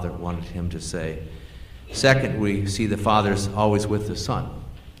the Father wanted him to say. Second, we see the Father's always with the Son.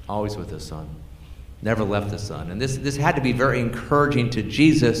 Always with the Son. Never left the Son. And this had to be very encouraging to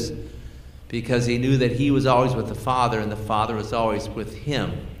Jesus, because he knew that he was always with the Father and the Father was always with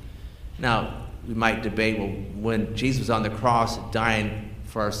him. Now, we might debate, well, when Jesus was on the cross dying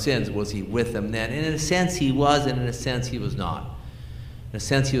for our sins, was he with them then? And in a sense he was, and in a sense he was not. In a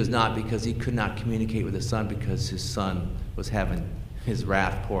sense he was not, because he could not communicate with the Son, because his Son was having his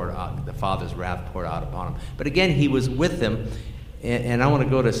wrath poured out, the Father's wrath poured out upon him. But again, he was with them. And I want to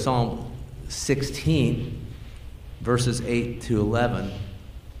go to Psalm 16, verses 8 to 11.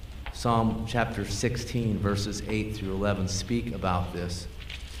 Psalm chapter 16, verses 8 through 11 speak about this.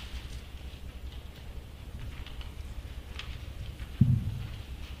 And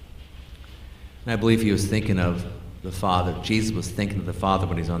I believe he was thinking of the Father. Jesus was thinking of the Father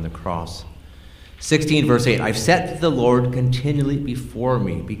when he's on the cross. 16, verse 8, I've set the Lord continually before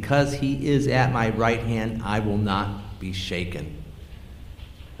me. Because he is at my right hand, I will not be shaken.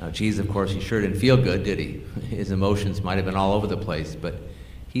 Now, Jesus, of course, he sure didn't feel good, did he? His emotions might have been all over the place, but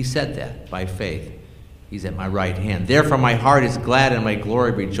he said that by faith. He's at my right hand. Therefore, my heart is glad and my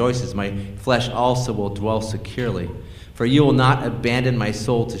glory rejoices. My flesh also will dwell securely. For you will not abandon my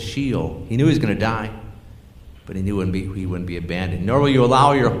soul to Sheol. He knew he was going to die, but he knew he wouldn't be abandoned. Nor will you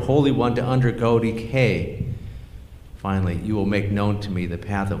allow your Holy One to undergo decay. Finally, you will make known to me the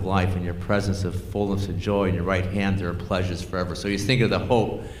path of life. In your presence of fullness of joy. In your right hand there are pleasures forever. So he's thinking of the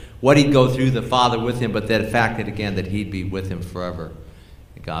hope, what he'd go through, the Father with him, but the fact that, again, that he'd be with him forever.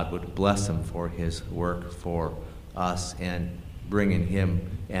 God would bless him for his work for us and bringing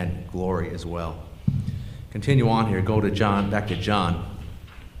him and glory as well. Continue on here. Go to John, back to John.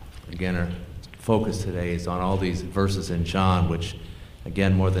 Again, our focus today is on all these verses in John, which,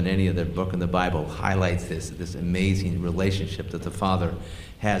 again, more than any other book in the Bible, highlights this amazing relationship that the Father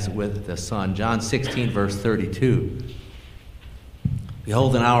has with the Son. John 16, verse 32.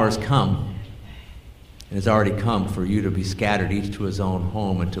 Behold, an hour has come, and has already come for you to be scattered, each to his own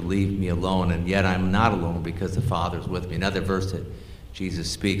home, and to leave me alone. And yet I'm not alone, because the Father is with me. Another verse that Jesus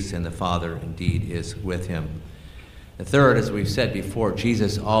speaks, and the Father indeed is with him. The third, as we've said before,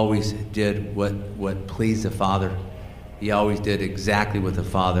 Jesus always did what pleased the Father. He always did exactly what the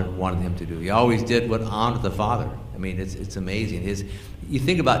Father wanted him to do. He always did what honored the Father. I mean, it's amazing. You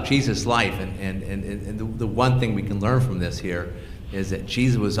think about Jesus' life, and the one thing we can learn from this here is that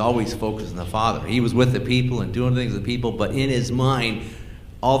Jesus was always focused on the Father. He was with the people and doing things with the people, but in his mind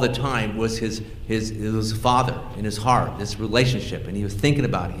all the time was his Father, in his heart, this relationship, and he was thinking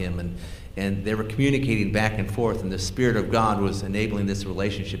about him, and they were communicating back and forth, and the Spirit of God was enabling this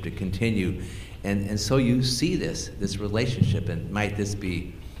relationship to continue. And so you see this relationship, and might this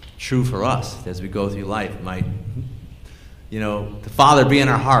be true for us as we go through life? Might, the Father be in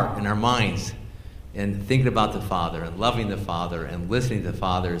our heart, in our minds, and thinking about the Father and loving the Father and listening to the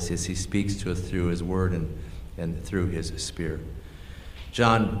Father as he speaks to us through his word and through his Spirit.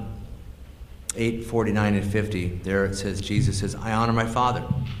 John 8:49 and 50, there it says, Jesus says, I honor my Father.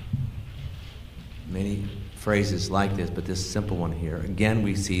 Many phrases like this, but this simple one here. Again,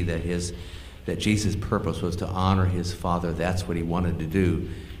 we see that Jesus' purpose was to honor his Father. That's what he wanted to do.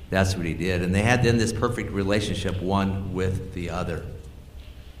 That's what he did. And they had then this perfect relationship, one with the other.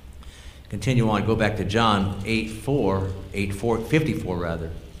 Continue on, go back to John 54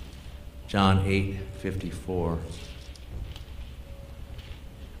 rather. John 8:54.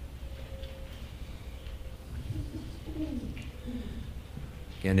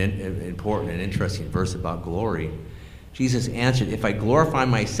 Again, an important and interesting verse about glory. Jesus answered, if I glorify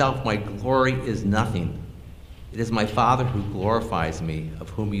myself, my glory is nothing. It is my Father who glorifies me, of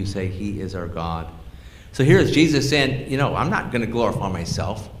whom you say he is our God. So here is Jesus saying, I'm not going to glorify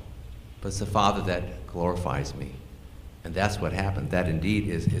myself, but it's the Father that glorifies me. And that's what happened. That indeed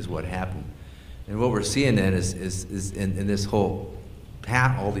is what happened. And what we're seeing then is in this whole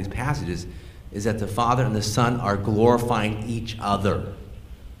all these passages, is that the Father and the Son are glorifying each other.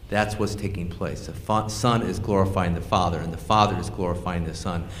 That's what's taking place. The Son is glorifying the Father, and the Father is glorifying the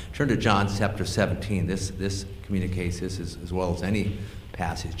Son. Turn to John chapter 17. This communicates this as well as any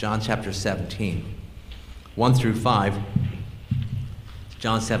passage. John chapter 17, 1 through 5.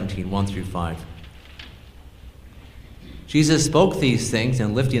 John 17, 1 through 5. Jesus spoke these things,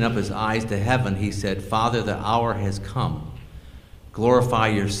 and lifting up his eyes to heaven, he said, Father, the hour has come. Glorify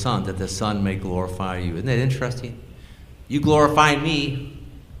your Son, that the Son may glorify you. Isn't that interesting? You glorify me,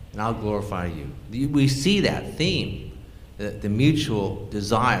 and I'll glorify you. We see that theme, the mutual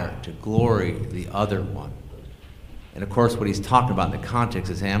desire to glory the other one. And of course, what he's talking about in the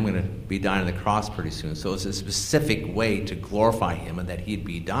context is, hey, I'm going to be dying on the cross pretty soon. So it's a specific way to glorify him, and that he'd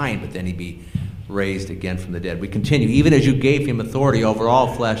be dying, but then he'd be raised again from the dead. We continue, even as you gave him authority over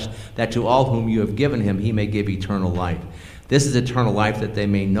all flesh, that to all whom you have given him, he may give eternal life. This is eternal life, that they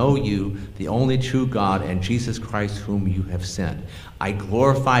may know you, the only true God, and Jesus Christ, whom you have sent. I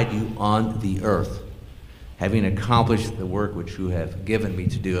glorified you on the earth, having accomplished the work which you have given me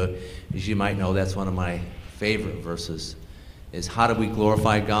to do. As you might know, that's one of my favorite verses, is how do we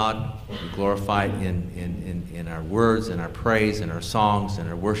glorify God? We glorify it in our words, in our praise, in our songs, in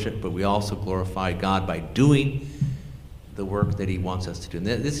our worship, but we also glorify God by doing the work that he wants us to do. And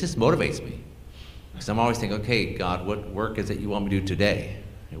this just motivates me, because I'm always thinking, okay, God, what work is it you want me to do today?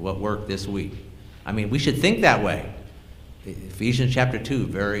 What work this week? I mean, we should think that way. Ephesians chapter 2,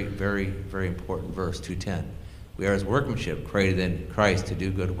 very, very, very important verse, 2:10. We are his workmanship, created in Christ to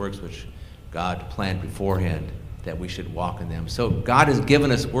do good works which God planned beforehand that we should walk in them. So God has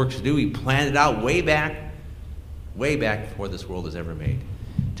given us work to do. He planned it out way back before this world was ever made,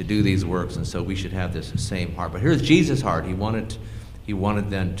 to do these works, and so we should have this same heart. But here's Jesus' heart. He wanted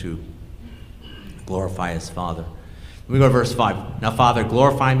then to glorify his Father. We go to verse 5. Now, Father,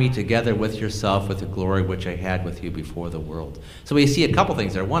 glorify me together with yourself with the glory which I had with you before the world. So we see a couple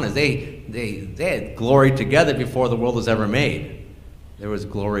things there. One is they had glory together before the world was ever made. There was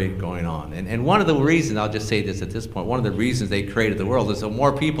glory going on. And one of the reasons, I'll just say this at this point, one of the reasons they created the world is so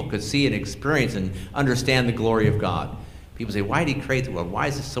more people could see and experience and understand the glory of God. People say, why did he create the world? Why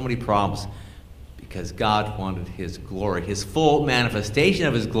is there so many problems? Because God wanted his glory, his full manifestation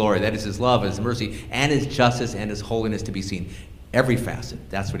of his glory, that is his love, his mercy, and his justice and his holiness to be seen. Every facet.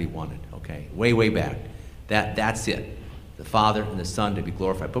 That's what he wanted, okay? Way back. That's it. The Father and the Son to be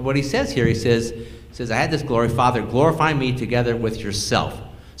glorified. But what he says here, he says, I had this glory, Father, glorify me together with yourself.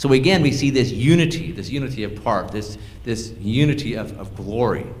 So again, we see this unity of part, this unity of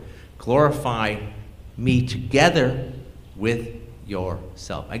glory. Glorify me together with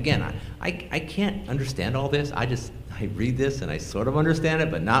yourself. Again, I can't understand all this. I read this and I sort of understand it,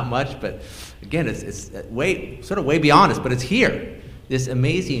 but not much. But again, it's way beyond us, but it's here. This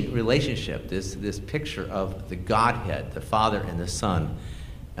amazing relationship, this picture of the Godhead, the Father and the Son,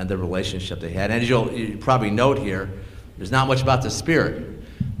 and the relationship they had. And as you probably note here, there's not much about the Spirit.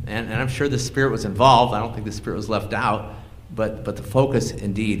 And I'm sure the Spirit was involved. I don't think the Spirit was left out. But the focus,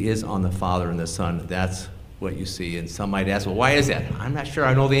 indeed, is on the Father and the Son. That's what you see. And some might ask, well, why is that? I'm not sure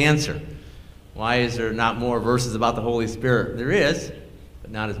I know the answer. Why is there not more verses about the Holy Spirit? There is,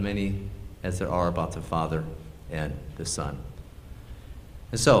 but not as many as there are about the Father and the Son.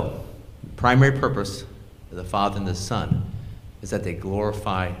 And so, the primary purpose of the Father and the Son is that they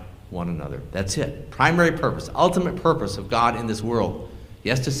glorify one another. That's it. Primary purpose, ultimate purpose of God in this world.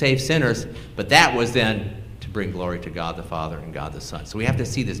 Yes, to save sinners, but that was then to bring glory to God the Father and God the Son. So we have to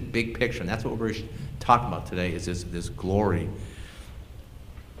see this big picture, and that's what we're talking about today, is this glory.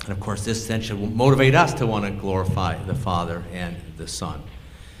 And of course, this then should motivate us to want to glorify the Father and the Son.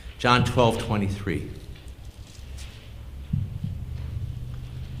 John 12:23.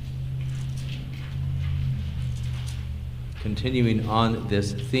 Continuing on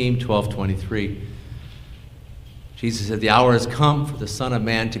this theme, 12:23, Jesus said, the hour has come for the Son of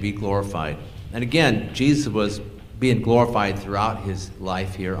Man to be glorified. And again, Jesus was being glorified throughout his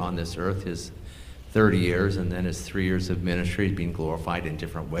life here on this earth, his 30 years, and then his 3 years of ministry, being glorified in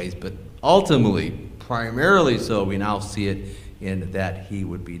different ways. But ultimately, primarily so, we now see it in that he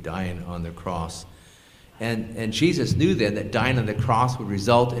would be dying on the cross. And Jesus knew then that dying on the cross would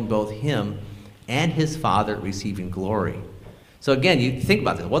result in both him and his Father receiving glory. So again, you think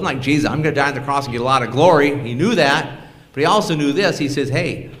about this. It wasn't like Jesus, I'm going to die on the cross and get a lot of glory. He knew that, but he also knew this. He says,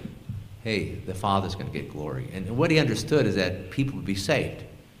 hey, the Father's going to get glory. And what he understood is that people would be saved.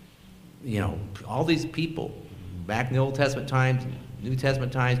 You know, all these people, back in the Old Testament times, New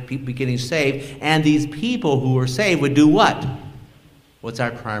Testament times, people be getting saved, and these people who were saved would do what? What's our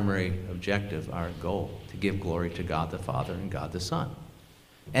primary objective, our goal? To give glory to God the Father and God the Son.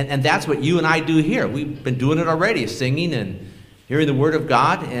 And that's what you and I do here. We've been doing it already, singing and hearing the Word of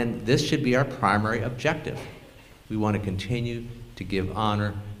God, and this should be our primary objective. We want to continue to give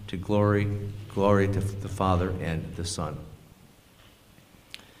honor to glory to the Father and the Son.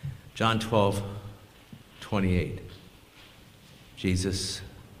 John 12:28. Jesus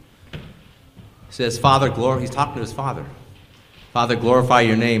says, he's talking to his Father. Father, glorify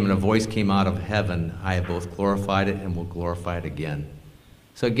your name. And a voice came out of heaven. I have both glorified it and will glorify it again.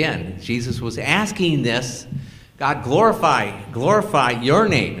 So again, Jesus was asking this, God, glorify your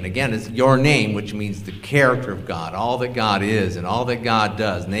name. And again, it's your name, which means the character of God, all that God is and all that God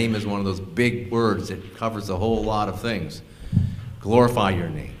does. Name is one of those big words that covers a whole lot of things. Glorify your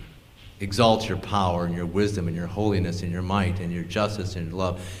name. Exalt your power and your wisdom and your holiness and your might and your justice and your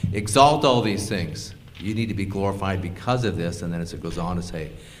love. Exalt all these things. You need to be glorified because of this. And then as it goes on to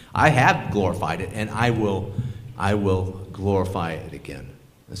say, I have glorified it and I will glorify it again.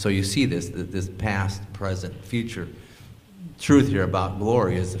 And so you see this past, present, future truth here about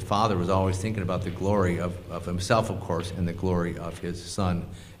glory is the Father was always thinking about the glory of himself, of course, and the glory of his Son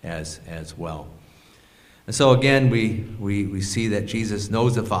as well. And so again, we see that Jesus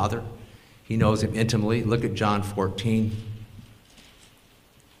knows the Father. He knows him intimately. Look at John 14.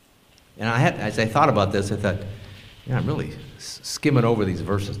 And as I thought about this, I thought, I'm really skimming over these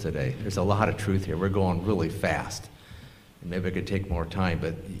verses today. There's a lot of truth here. We're going really fast. And maybe I could take more time,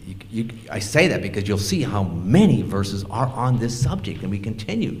 but I say that because you'll see how many verses are on this subject, and we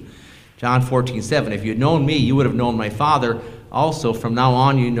continue. John 14:7, if you had known me, you would have known my Father. also, from now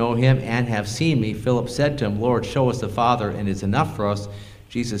on you know him and have seen me. Philip said to him, Lord, show us the Father, and it is enough for us.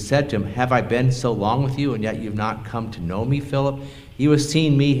 Jesus said to him, have I been so long with you, and yet you've not come to know me, Philip? He who has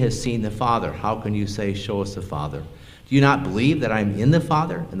seen me has seen the Father. How can you say, show us the Father? Do you not believe that I am in the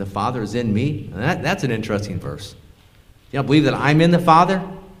Father, and the Father is in me? And that's an interesting verse. Do you not believe that I'm in the Father,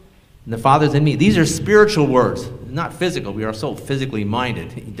 and the Father is in me? These are spiritual words, not physical. We are so physically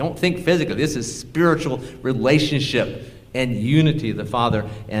minded. Don't think physically. This is spiritual relationship and unity of the Father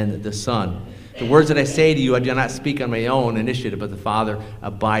and the Son. The words that I say to you, I do not speak on my own initiative, but the Father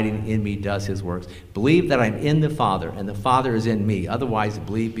abiding in me does his works. Believe that I'm in the Father, and the Father is in me. Otherwise,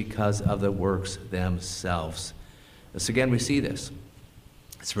 believe because of the works themselves. So again, we see this.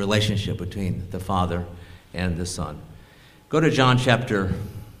 It's a relationship between the Father and the Son. Go to John chapter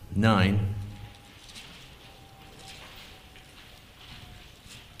 9.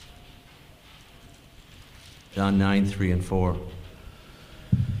 John 9, 3 and 4.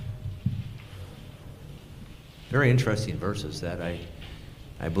 Very interesting verses that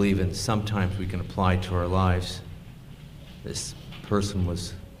I believe in sometimes we can apply to our lives. This person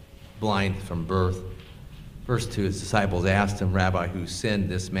was blind from birth. Verse 2, his disciples asked him, Rabbi, who sinned,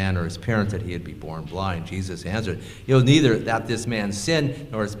 this man or his parents, that he had been born blind? Jesus answered, it was neither that this man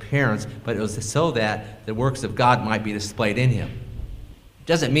sinned nor his parents, but it was so that the works of God might be displayed in him. It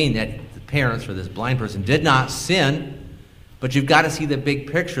doesn't mean that the parents or this blind person did not sin, but you've got to see the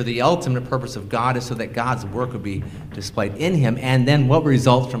big picture. The ultimate purpose of God is so that God's work would be displayed in him, and then what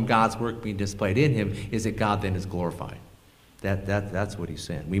results from God's work being displayed in him is that God then is glorified. That's what he's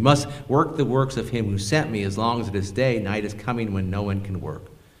saying. We must work the works of him who sent me as long as it is day. Night is coming when no one can work.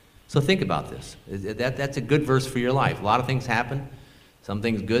 So think about this. That's a good verse for your life. A lot of things happen. Some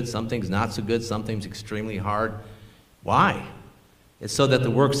things good, some things not so good, some things extremely hard. Why? It's so that the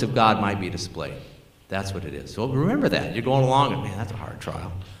works of God might be displayed. That's what it is. So remember that. You're going along and, man, that's a hard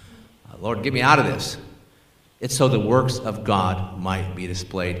trial. Lord, get me out of this. It's so the works of God might be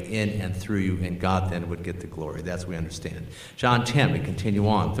displayed in and through you, and God then would get the glory. That's what we understand. John 10, we continue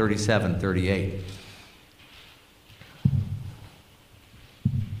on, 37, 38. If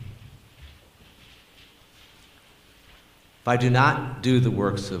I do not do the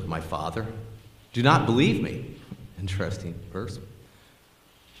works of my Father, do not believe me. Interesting verse.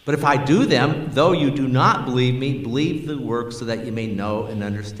 But if I do them, though you do not believe me, believe the works so that you may know and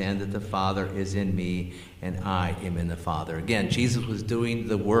understand that the Father is in me and I am in the Father. Again, Jesus was doing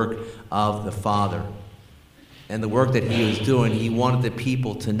the work of the Father. And the work that he was doing, he wanted the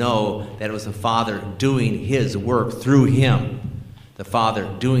people to know that it was the Father doing his work through him. The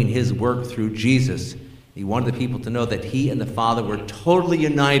Father doing his work through Jesus. He wanted the people to know that he and the Father were totally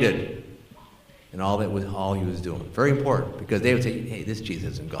united. And all he was doing. Very important, because they would say, hey, this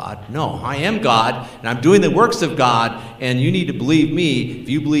Jesus isn't God. No, I am God, and I'm doing the works of God, and you need to believe me. If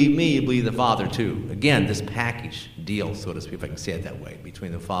you believe me, you believe the Father too. Again, this package deal, so to speak, if I can say it that way,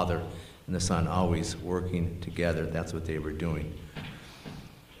 between the Father and the Son, always working together. That's what they were doing.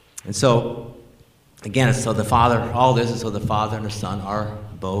 And so, again, it's so the Father, all this is so the Father and the Son are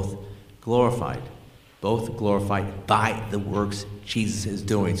both glorified. Both glorified by the works Jesus is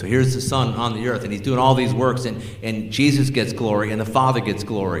doing. So here's the Son on the earth, and he's doing all these works, and Jesus gets glory, and the Father gets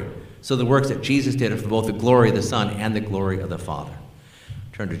glory. So the works that Jesus did are for both the glory of the Son and the glory of the Father.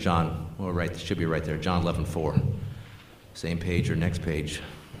 Turn to John, well, right, it should be right there, John 11:4. Same page or next page.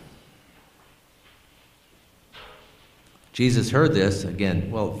 Jesus heard this, again,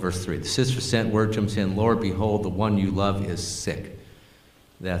 well, verse 3. The sister sent word to him saying, Lord, behold, the one you love is sick.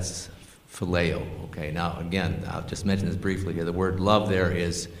 That's phileo. Okay, now again, I'll just mention this briefly here. The word love there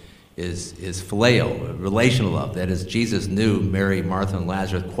is phileo, relational love. That is, Jesus knew Mary, Martha, and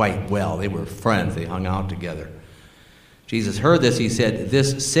Lazarus quite well. They were friends. They hung out together. Jesus heard this. He said,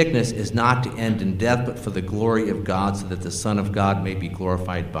 this sickness is not to end in death, but for the glory of God, so that the Son of God may be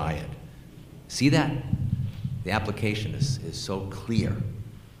glorified by it. See that? The application is so clear.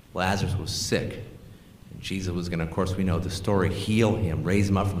 Lazarus was sick. Jesus was going to, of course, we know the story, heal him, raise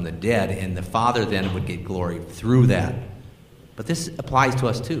him up from the dead, and the Father then would get glory through that. But this applies to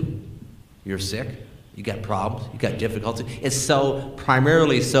us too. You're sick, you got problems, you got difficulties. It's so,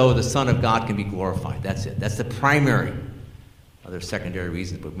 primarily so, the Son of God can be glorified. That's it. That's the primary. Other secondary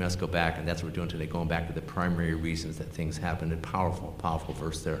reasons, but we must go back, and that's what we're doing today, going back to the primary reasons that things happen. A powerful, powerful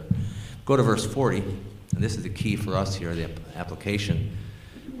verse there. Go to verse 40, and this is the key for us here, the application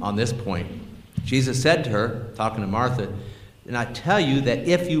on this point. Jesus said to her, talking to Martha, and I tell you that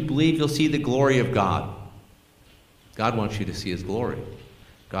if you believe, you'll see the glory of God. God wants you to see his glory.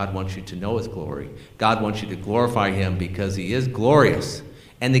 God wants you to know his glory. God wants you to glorify him because he is glorious.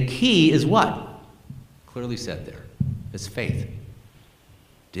 And the key is what? Clearly said there. It's faith.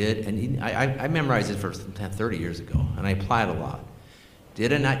 And I memorized this verse 30 years ago, and I apply it a lot.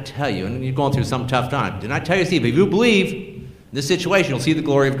 Did I not tell you, and you're going through some tough time, did I not tell you, Steve, if you believe in this situation, you'll see the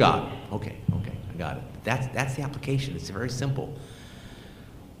glory of God. Okay, I got it. That's the application. It's very simple.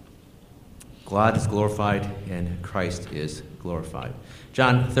 God is glorified, and Christ is glorified.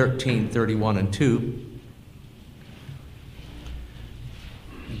 John 13:31 and 2.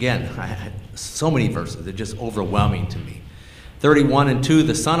 Again, I had so many verses. They're just overwhelming to me. 31 and 2,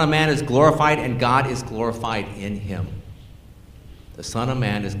 the Son of Man is glorified, and God is glorified in him. The Son of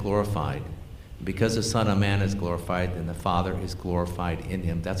Man is glorified. Because the Son of Man is glorified, then the Father is glorified in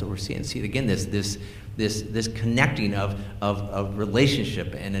him. That's what we're seeing. See, again, this connecting of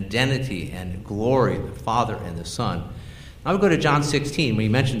relationship and identity and glory, the Father and the Son. Now we go to John 16. We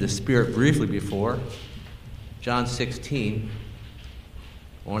mentioned the Spirit briefly before. John 16.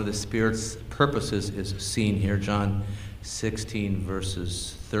 One of the Spirit's purposes is seen here. John 16,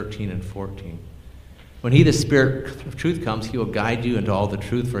 verses 13 and 14. When he, the Spirit of truth, comes, he will guide you into all the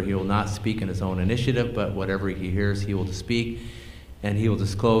truth, for he will not speak in his own initiative, but whatever he hears, he will speak, and he will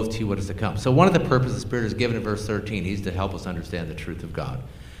disclose to you what is to come. So one of the purposes the Spirit is given in verse 13, he's to help us understand the truth of God.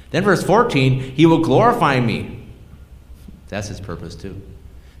 Then verse 14, he will glorify me. That's his purpose too.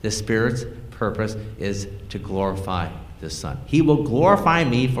 The Spirit's purpose is to glorify the Son. He will glorify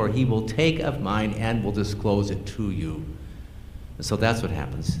me, for he will take of mine and will disclose it to you. And so that's what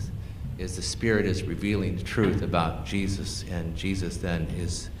happens, is the Spirit is revealing the truth about Jesus, and Jesus then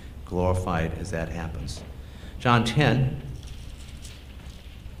is glorified as that happens. John 10.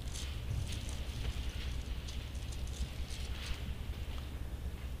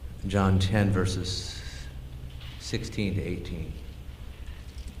 John 10, verses 16 to 18.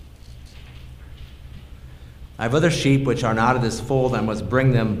 I have other sheep which are not of this fold. I must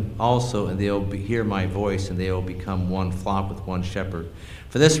bring them also, and they will hear my voice, and they will become one flock with one shepherd.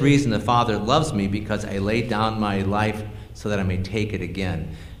 For this reason the Father loves me, because I lay down my life so that I may take it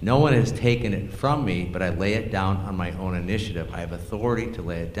again. No one has taken it from me, but I lay it down on my own initiative. I have authority to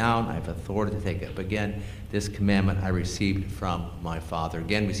lay it down. I have authority to take it up again. This commandment I received from my Father.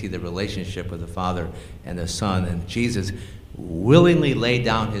 Again, we see the relationship with the Father and the Son, and Jesus willingly laid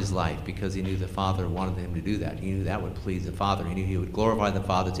down his life because he knew the Father wanted him to do that. He knew that would please the Father. He knew he would glorify the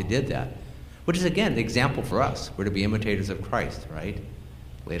Father as he did that, which is, again, the example for us. We're to be imitators of Christ, right?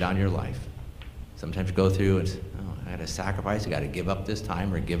 Lay down your life. Sometimes you go through and, I got to sacrifice, I got to give up this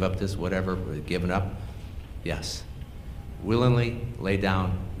time or give up this whatever, or giving up. Yes. Willingly lay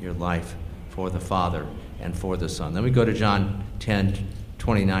down your life for the Father and for the Son. Then we go to John 10,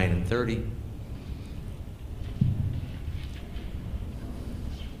 29 and 30.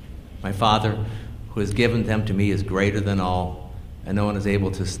 My Father, who has given them to me, is greater than all, and no one is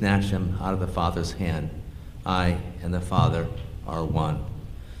able to snatch them out of the Father's hand. I and the Father are one.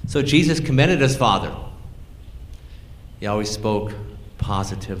 So Jesus commended his Father. He always spoke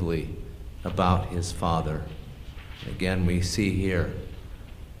positively about his Father. Again, we see here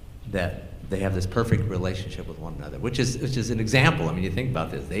that they have this perfect relationship with one another, which is an example. I mean, you think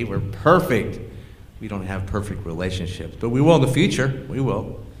about this. They were perfect. We don't have perfect relationships, but we will in the future. We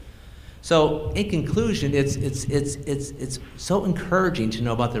will. So, in conclusion, it's so encouraging to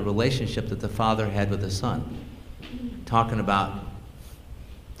know about the relationship that the Father had with the Son, talking about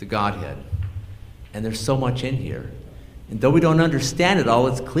the Godhead. And there's so much in here. And though we don't understand it all,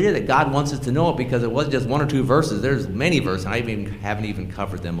 it's clear that God wants us to know it, because it wasn't just one or two verses. There's many verses, and I haven't even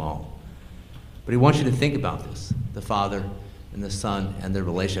covered them all. But he wants you to think about this, the Father and the Son and their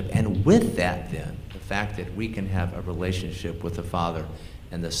relationship. And with that, then, the fact that we can have a relationship with the Father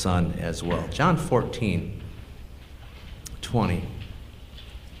and the Son as well. John 14, 20.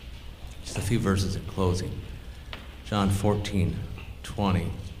 Just a few verses in closing. John 14,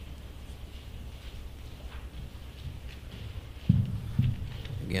 20.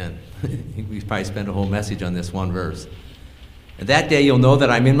 Again, we probably spend a whole message on this one verse. And that day you'll know that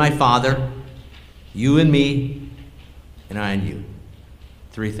I'm in my Father, you in me, and I in you.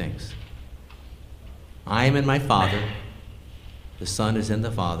 Three things. I am in my Father. The Son is in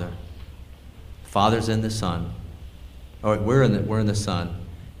the Father. The Father's in the Son. Or we're in the Son,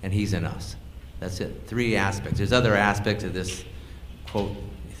 and He's in us. That's it. Three aspects. There's other aspects of this, quote,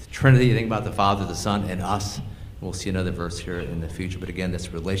 Trinity. You think about the Father, the Son, and us. We'll see another verse here in the future. But again,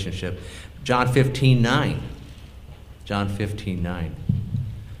 this relationship. John 15:9. John 15:9.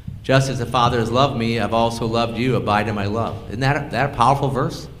 Just as the Father has loved me, I've also loved you. Abide in my love. Isn't that a powerful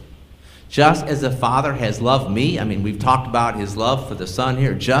verse? Just as the Father has loved me, I mean, we've talked about his love for the Son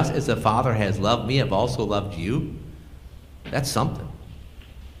here. Just as the Father has loved me, I've also loved you. That's something.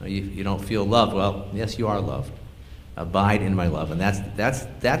 You don't feel loved. Well, yes, you are loved. Abide in my love. And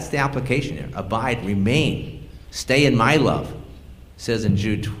that's the application here. Abide, remain, stay in my love. It says in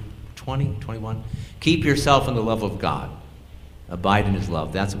Jude 20, 21, keep yourself in the love of God. Abide in his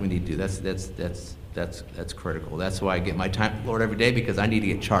love. That's what we need to do. That's critical. That's why I get my time, Lord, every day, because I need to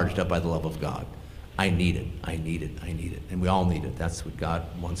get charged up by the love of God. I need it. I need it. I need it. And we all need it. That's what God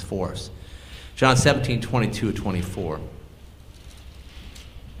wants for us. John 17, 22 to 24.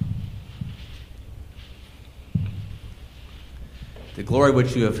 The glory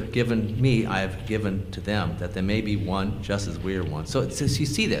which you have given me, I have given to them, that they may be one, just as we are one. So it says, you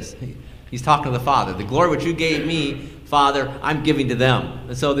see this. He's talking to the Father. The glory which you gave me, Father, I'm giving to them.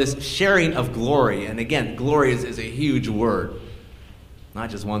 And so this sharing of glory, and again, glory is a huge word. Not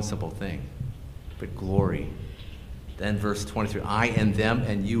just one simple thing, but glory. Then verse 23, I and them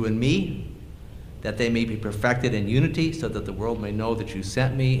and you and me, that they may be perfected in unity, so that the world may know that you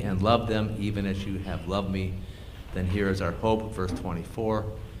sent me and loved them even as you have loved me. Then here is our hope, verse 24.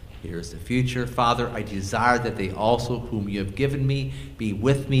 Here is the future. Father, I desire that they also, whom you have given me, be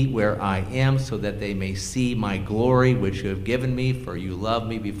with me where I am, so that they may see my glory, which you have given me, for you loved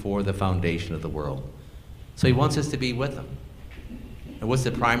me before the foundation of the world. So he wants us to be with him. And what's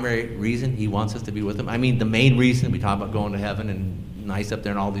the primary reason he wants us to be with him? I mean, the main reason, we talk about going to heaven and nice up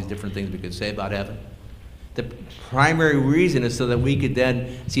there and all these different things we could say about heaven. The primary reason is so that we could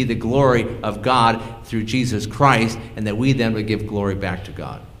then see the glory of God through Jesus Christ, and that we then would give glory back to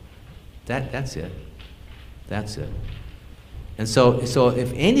God. That's it. That's it. And so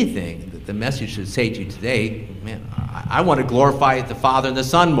if anything, the message should say to you today, man, I want to glorify the Father and the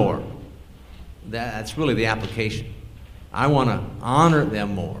Son more. That's really the application. I want to honor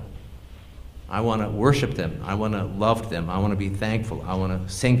them more. I want to worship them. I want to love them. I want to be thankful. I want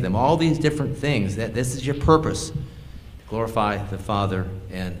to sing them. All these different things. This is your purpose. To glorify the Father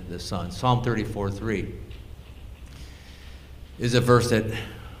and the Son. Psalm 34:3 is a verse that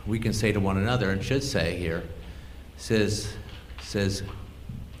we can say to one another, and should say here. Says, let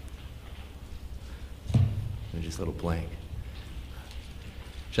me just a little blank.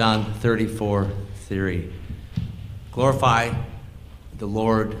 John 34:3. Glorify the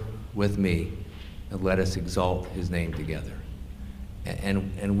Lord with me, and let us exalt his name together.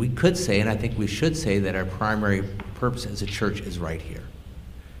 And we could say, and I think we should say, that our primary purpose as a church is right here.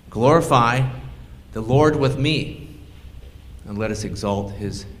 Glorify the Lord with me, and let us exalt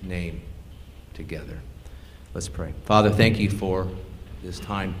his name together. Let's pray. Father, thank you for this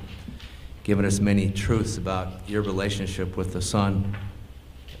time, giving us many truths about your relationship with the Son.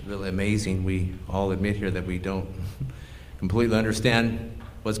 Really amazing. We all admit here that we don't completely understand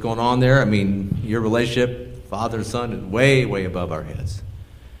what's going on there. I mean, your relationship, Father and Son, is way, way above our heads.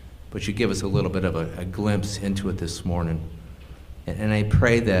 But you give us a little bit of a glimpse into it this morning. And I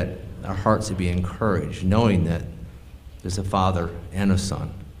pray that our hearts would be encouraged, knowing that there's a Father and a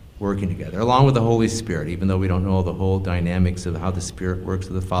Son working together, along with the Holy Spirit, even though we don't know the whole dynamics of how the Spirit works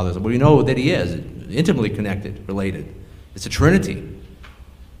with the Father. But we know that he is intimately connected, related. It's a Trinity.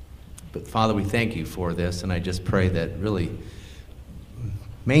 But Father, we thank you for this, and I just pray that really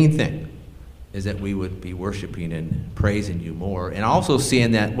main thing is that we would be worshiping and praising you more, and also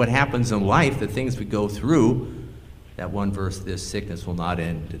seeing that what happens in life, the things we go through, that one verse, this sickness will not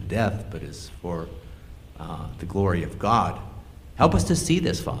end to death, but is for the glory of God. Help us to see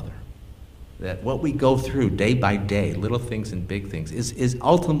this, Father, that what we go through day by day, little things and big things, is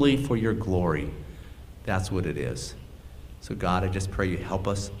ultimately for your glory. That's what it is. So God, I just pray you help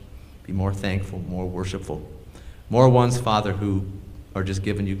us be more thankful, more worshipful, more ones, Father, who are just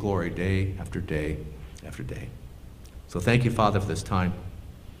giving you glory day after day after day. So thank you, Father, for this time.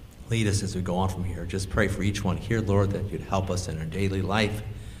 Lead us as we go on from here. Just pray for each one here, Lord, that you'd help us in our daily life,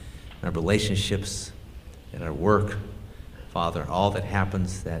 in our relationships, in our work. Father, all that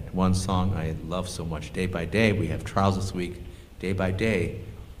happens, that one song I love so much, day by day, we have trials this week, day by day,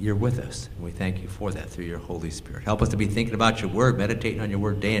 you're with us. And we thank you for that through your Holy Spirit. Help us to be thinking about your word, meditating on your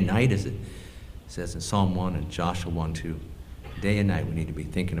word day and night, as it says in Psalm 1 and Joshua 1:2. Day and night we need to be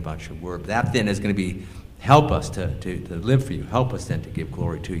thinking about your word. That then is going to be, help us to live for you. Help us then to give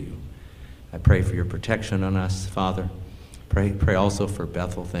glory to you. I pray for your protection on us, Father. Pray also for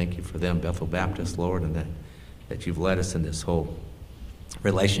Bethel. Thank you for them, Bethel Baptist, Lord, and that you've led us in this whole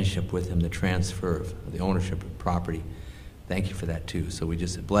relationship with him, the transfer of the ownership of property. Thank you for that too. So we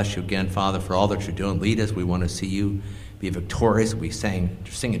just bless you again, Father, for all that you're doing. Lead us. We want to see you be victorious. We singing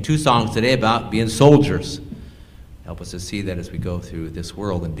 2 songs today about being soldiers. Help us to see that as we go through this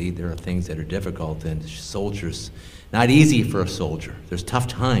world. Indeed, there are things that are difficult, and soldiers, not easy for a soldier. There's tough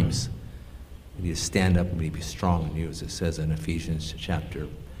times. We need to stand up and we need to be strong in you, as it says in Ephesians chapter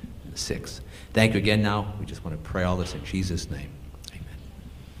 6. Thank you again now. We just want to pray all this in Jesus' name.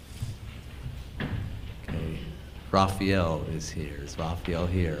 Amen. Okay. Raphael is here. Is Raphael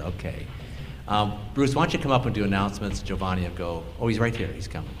here? Okay. Bruce, why don't you come up and do announcements? Giovanni will go. Oh, he's right here. He's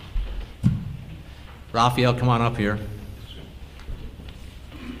coming. Raphael, come on up here.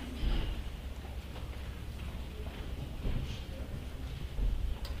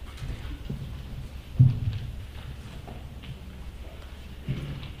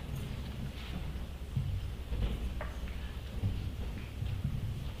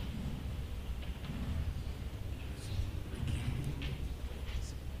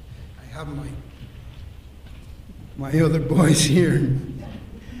 I have my other boys here.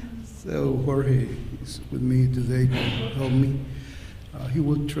 So Jorge is with me today to help me. He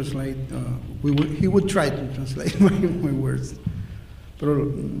would translate. He would try to translate my words.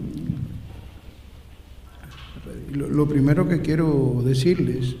 Pero lo primero que quiero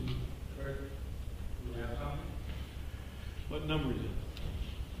decirles. What number is it?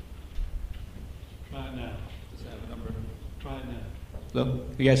 Try it now. Does it have a number? Try it now. Hello?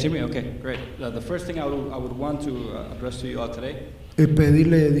 You guys hear me? Okay, great. The first thing I would want to address to you all today Es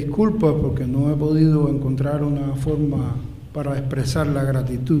pedirle disculpas porque no he podido encontrar una forma para expresar la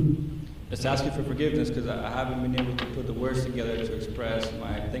gratitud. is to ask you for forgiveness because I haven't been able to put the words together to express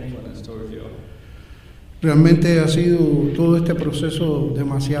my thankfulness towards you. Realmente ha sido todo este proceso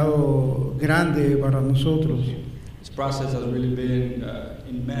demasiado grande para nosotros. This process has really been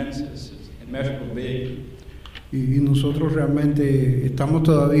immense, it's immeasurably big. Y nosotros realmente estamos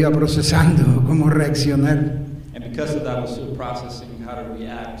todavía procesando cómo reaccionar. And because of that, we're still processing how to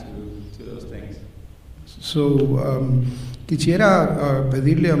react to those things. So, quisiera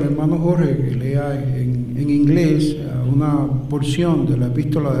pedirle a mi hermano Jorge que lea en inglés una porción de la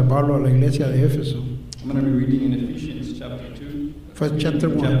epístola de Pablo a la iglesia de Éfeso. I'm going to be reading in Ephesians chapter 2, Chapter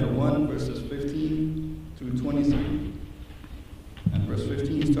 1. chapter 1, verses 15 through 23. And verse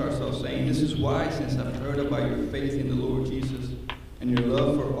 15 starts off saying, "This is why, since I've heard about your faith in the Lord Jesus and your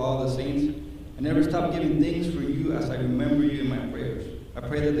love for all the saints, I never stop giving thanks for you as I remember you in my prayers. I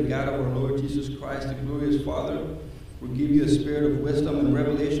pray that the God of our Lord Jesus Christ, the glorious Father, will give you a spirit of wisdom and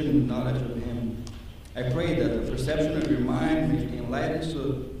revelation in the knowledge of Him. I pray that the perception of your mind may be enlightened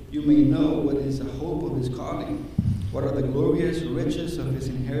so you may know what is the hope of His calling, what are the glorious riches of His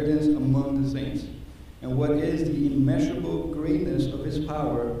inheritance among the saints, and what is the immeasurable greatness of His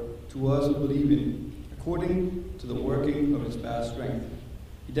power to us who believe in, according to the working of His vast strength.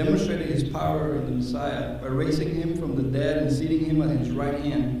 He demonstrated His power in the Messiah by raising Him from the dead and seating Him at His right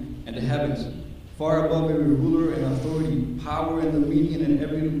hand in the heavens, far above every ruler and authority, power and dominion and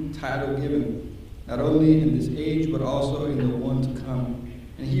every title given, not only in this age but also in the one to come.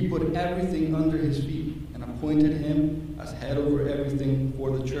 And He put everything under His feet and appointed Him as head over everything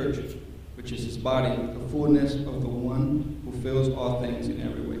for the church, which is His body, the fullness of the one who fills all things in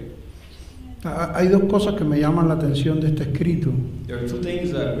every way." Hay dos cosas que me llaman la atención de este escrito. There are two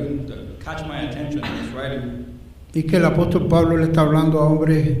things that catch my attention in this writing. Y que el apóstol Pablo le está hablando a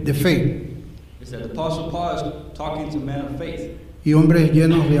hombres de fe Is that the Apostle Paul is talking to men of faith, y hombres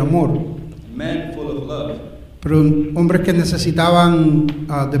llenos de amor, men full of love, pero hombres que necesitaban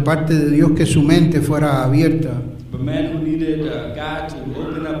de parte de Dios que su mente fuera abierta, but men who needed God to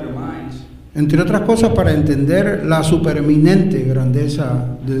open up their minds, entre otras cosas para entender la supereminente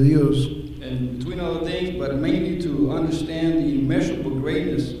grandeza de Dios. and between other things, but mainly to understand the immeasurable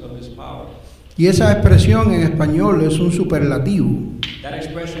greatness of His power. Y esa expresión en español es un superlativo. That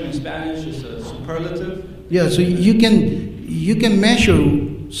expression in Spanish is a superlative. Yeah, so you can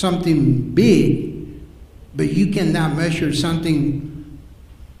measure something big, but you cannot measure something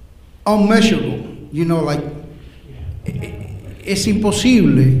unmeasurable. You know, like es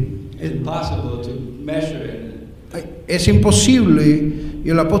imposible. It's impossible to measure it. Es imposible. Y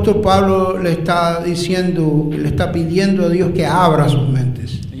el apóstol Pablo le está diciendo, le está pidiendo a Dios que abra sus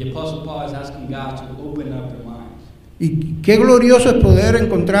mentes. The Apostle Paul is asking God to open up their minds. Y qué glorioso es poder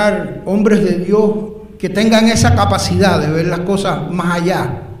encontrar hombres de Dios que tengan esa capacidad de ver las cosas más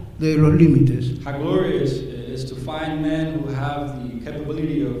allá de los límites. How glorious is to find men who have the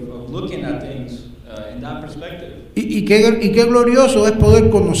capability of looking at things in that perspective. Y qué glorioso es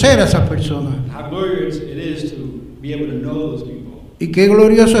poder conocer a esas personas. How glorious it is to be able to know those people. Y qué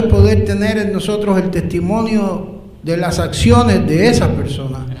glorioso es poder tener en nosotros el testimonio de las acciones de esas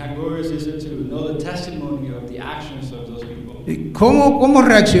personas. And how glorious is it to know the testimony of the actions of those people. ¿Y cómo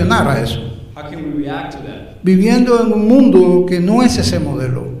reaccionar a eso? How can we react to that? Viviendo en un mundo que no es ese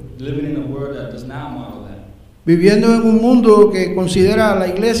modelo. Living in a world that does not model that. Viviendo en un mundo que considera a la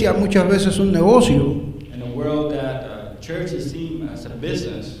iglesia muchas veces un negocio. In a world that churches seem as a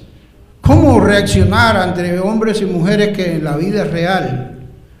business. cómo reaccionar ante hombres y mujeres que en la vida real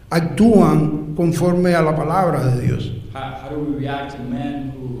actúan conforme a la palabra de Dios. How do we react to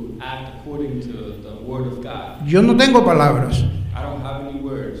men who act according to the Word of God? Yo no tengo palabras. I don't have any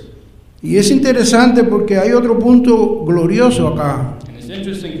words. Y es interesante porque hay otro punto glorioso acá. And it's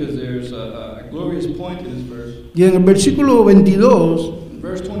interesting because there's a glorious point in this verse. Y en el versículo 22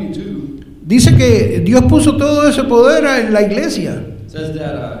 Verse 22 dice que Dios puso todo ese poder en la iglesia. says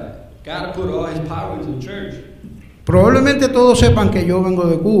that God put all His power into the church. Probablemente todos sepan que yo vengo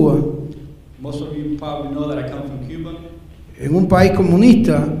de Cuba, Most of you probably know that I come from Cuba, en un país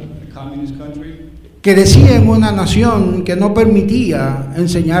comunista. a communist country. Crecí en una nación que no permitía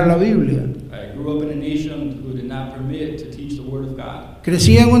enseñar la Biblia. I grew up in a nation who did not permit to teach the Word of God.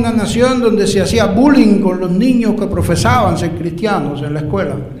 Crecí en una nación donde se hacía bullying con los niños que profesaban ser cristianos en la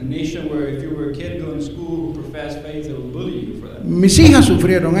escuela. In a nation where if you were a kid going to school who professed faith, they would bully you for that. Mis hijas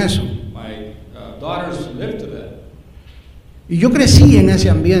sufrieron eso. My daughters lived to that, Y yo crecí en ese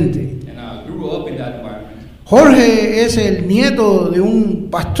ambiente. and I grew up in that environment. Jorge es el nieto de un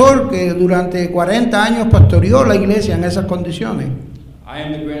pastor que durante 40 años pastoreó la iglesia en esas condiciones. I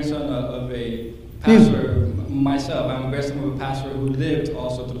am the grandson of a pastor myself. I'm a grandson of a pastor who lived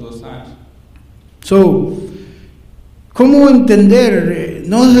also through those times. So, ¿cómo entender,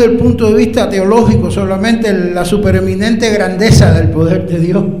 no desde el punto de vista teológico, solamente la supereminente grandeza del poder de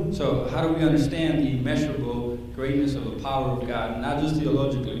Dios? So how do we understand the immeasurable greatness of the power of God, not just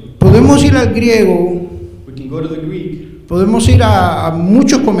theologically? Podemos ir al griego, We can go to the Greek, podemos ir a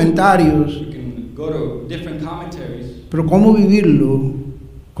muchos comentarios, we can go to different commentaries. pero ¿cómo vivirlo?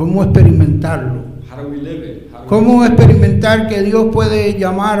 ¿Cómo experimentarlo? How do we live it? How do ¿Cómo experimentar que Dios puede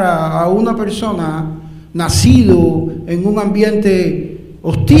llamar a una persona nacido en un ambiente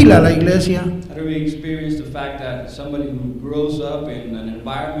hostil a la iglesia? How do we experience the fact that somebody who grows up in an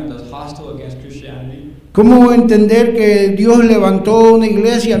environment that's hostile against Christianity? ¿Cómo entender que Dios levantó una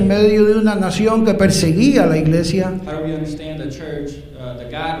iglesia en medio de una nación que perseguía a la iglesia? How do we understand the church, that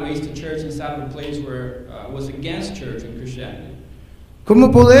God raised the church inside of a place where was against church and Christianity?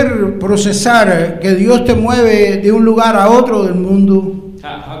 ¿Cómo poder procesar que Dios te mueve de un lugar a otro del mundo?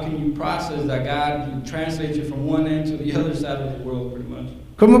 How can you process that God translates you from one end to the other side of the world, pretty much?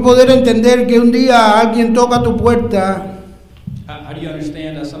 ¿Cómo poder entender que un día alguien toca tu puerta How do you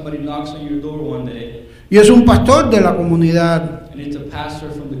understand that somebody knocks on your door one day y es un pastor de la comunidad and it's a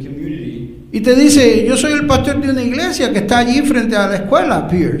pastor from the community y te dice, yo soy el pastor de una iglesia que está allí frente a la escuela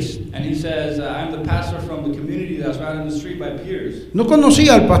Pierce? and he says, I'm the pastor from the community that's right on the street by Pierce, No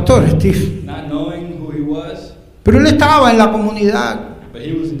conocía al pastor Steve, not knowing who he was, pero él estaba en la comunidad, but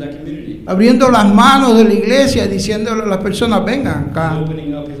he was in that community, abriendo las manos de la iglesia y diciéndole a las personas, vengan acá.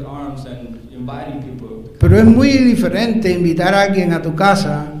 opening up his arms and inviting people. Pero es muy diferente invitar a alguien a tu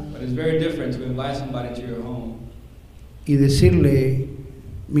casa But it's very different to invite somebody to your home y decirle,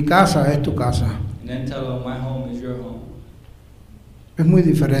 mi casa es tu casa. and then tell them my home is your home. Es muy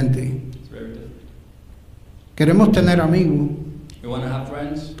diferente. It's very different. Queremos tener amigos, We want to have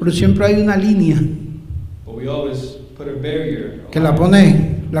friends, pero siempre hay una línea but we always put a barrier que la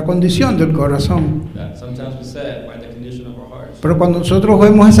pone la condición del corazón. that sometimes we set by the condition of our hearts. Pero cuando nosotros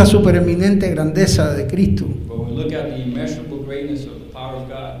vemos esa supereminente grandeza de Cristo, But when we look at the immeasurable greatness of the power of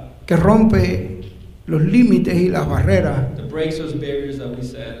God, que rompe los límites y las barreras, that breaks those barriers that we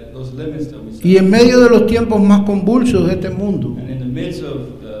set, those limits that we set, y en medio de los tiempos más convulsos de este mundo, and in the midst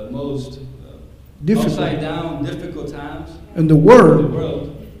of the most Difficult. upside down, difficult times in the in the world, world,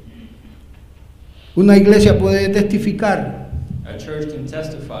 una iglesia puede testificar a church can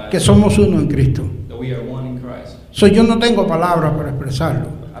testify que somos uno en Cristo. that we are one in Christ. Yo no tengo palabras para expresarlo.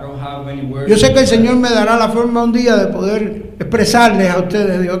 I don't have many words. Yo sé que el Señor me dará la forma un día de poder expresarles a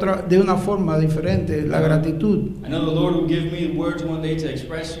ustedes de una forma diferente la gratitud. I know the Lord will give me the words one day to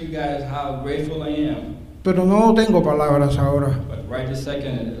express to you guys how grateful I am. Pero no tengo palabras ahora. But right this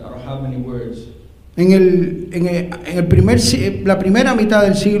second, I don't have many words. La primera mitad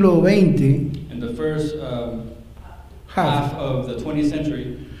del siglo XX, In the first half of the 20th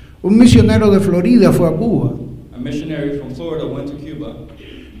century, un misionero de Florida fue a Cuba a missionary from Florida went to Cuba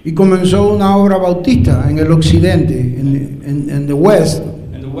y comenzó una obra bautista en el occidente, en the West.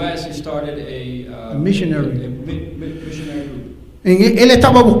 In the West, he started a missionary. missionary group. Él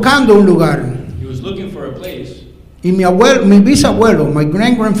estaba buscando un lugar He was looking for a place, y mi bisabuelo, my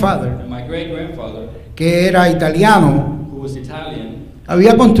grandfather, and my great grandfather, que era italiano, who was Italian,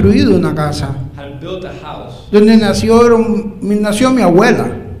 había construido una casa had built a house donde nació mi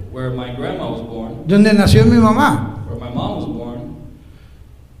abuela, where my grandma was born, donde nació mi mamá. where my mom was born.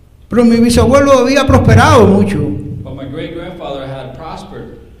 Pero mi bisabuelo había prosperado mucho But my great grandfather had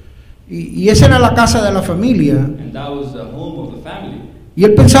prospered, Y esa era la casa de la familia. and that was the home of the family. Y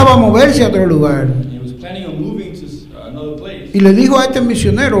él pensaba moverse a otro lugar. And he was planning on moving to another place. Y le dijo a este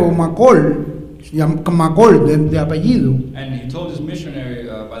misionero, Macol, de apellido, And he told his missionary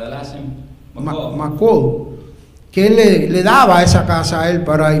by the last name, McCall, Macol, que él le daba esa casa a él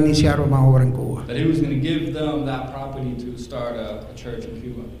para iniciar una obra en Cuba. that he was going to give them that property to start a church in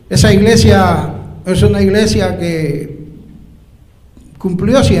Cuba. Esa iglesia es una iglesia que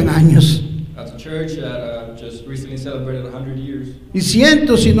cumplió 100 años. That's a church that just recently celebrated 100 years. Y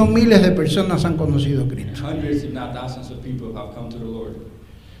cientos, si no miles de personas han conocido a Cristo. Hundreds, if not thousands, of people have come to the Lord.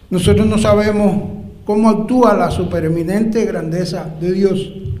 Nosotros no sabemos cómo actúa la supereminente grandeza de Dios.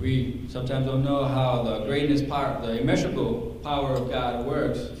 We sometimes don't know how the greatness power, the immeasurable power of God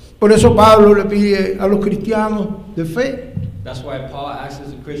works. Por eso Pablo le pide a los cristianos de fe That's why Paul asks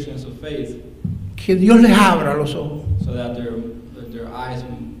the Christians of faith que Dios les abra los ojos. so that their eyes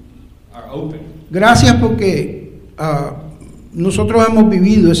are open. Gracias porque nosotros hemos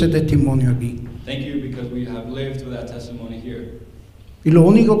vivido ese testimonio aquí. Thank you because we have lived through that testimony here. Y lo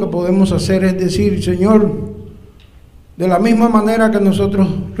único que podemos hacer es decir, Señor, de la misma manera que nosotros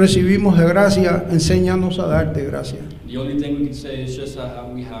recibimos de gracia, enséñanos a darte gracia. The only thing we can say is just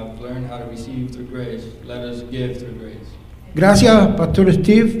how we have learned how to receive through grace. Let us give through grace. Gracias, Pastor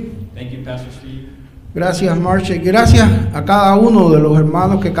Steve. Thank you, Pastor Steve. Gracias, Marche. Gracias a cada uno de los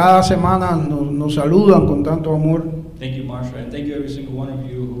hermanos que cada semana nos saludan con tanto amor. Thank you, Marsha, and thank you every single one of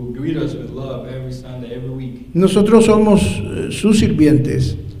you who greet us with love every Sunday, every week. Nosotros somos sus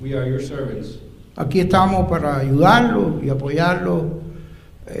sirvientes. We are your servants. Aquí estamos para ayudarlos y apoyarlos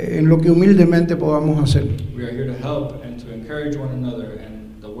en lo que humildemente podamos hacer. We are here to help and to encourage one another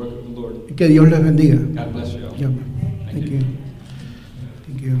and the work of the Lord. Y que Dios les bendiga. God bless you all. Yeah. Thank Thank you. you.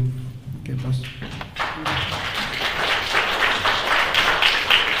 Thank you. ¿Qué pasa?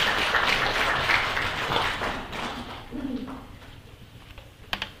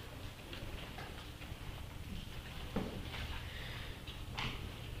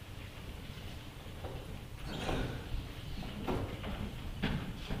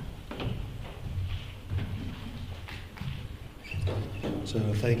 So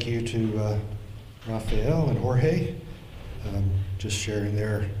thank you to Rafael and Jorge, just sharing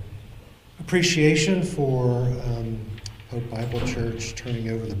their appreciation for Hope Bible Church turning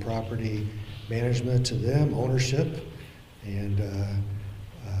over the property management to them, ownership, and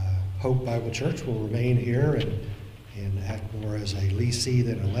Hope Bible Church will remain here and act more as a leasee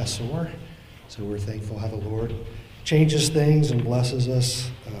than a lessor. So we're thankful how the Lord changes things and blesses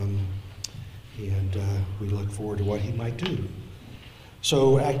us, and we look forward to what He might do.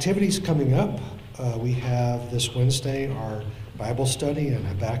 So activities coming up, we have this Wednesday our Bible study in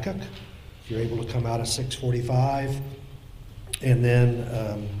Habakkuk. If you're able to come out at 6:45. And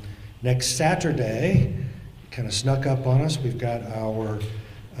then next Saturday, kind of snuck up on us, we've got our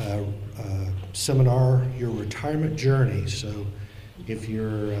seminar, Your Retirement Journey. So if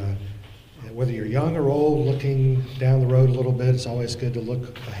you're, whether you're young or old, looking down the road a little bit, it's always good to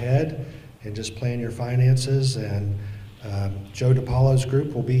look ahead and just plan your finances. And Joe DiPaolo's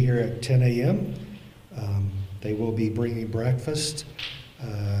group will be here at 10 a.m. They will be bringing breakfast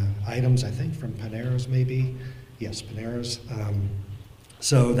items, I think, from Panera's maybe. Yes, Panera's.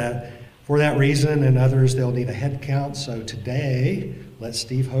 So that for that reason and others, they'll need a head count. So today, let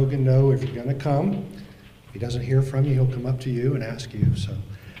Steve Hogan know if you're going to come. If he doesn't hear from you, he'll come up to you and ask you. So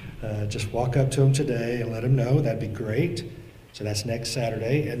just walk up to him today and let him know. That'd be great. So that's next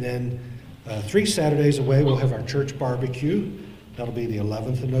Saturday. And then 3 Saturdays away, we'll have our church barbecue. That'll be the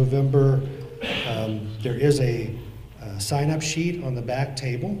 11th of November. There is a sign-up sheet on the back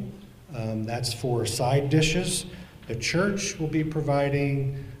table. That's for side dishes. The church will be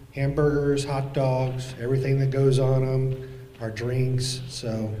providing hamburgers, hot dogs, everything that goes on them, our drinks.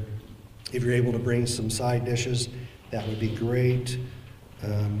 So if you're able to bring some side dishes, that would be great.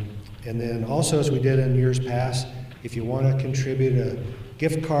 And then also, as we did in years past, if you want to contribute a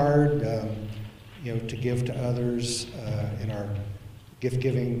gift card, to give to others in our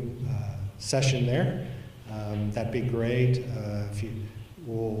gift-giving session there, that'd be great.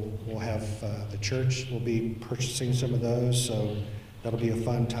 We'll have the church will be purchasing some of those, so that'll be a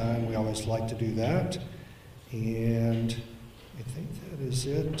fun time. We always like to do that, and I think that is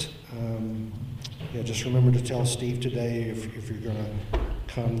it. Just remember to tell Steve today if you're going to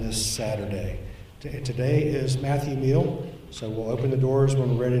come this Saturday. Today is Matthew Meal, so we'll open the doors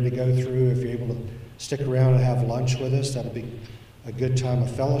when we're ready to go through. If you're able to stick around and have lunch with us, that'll be a good time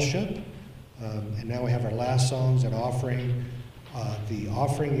of fellowship. And now we have our last songs and offering. The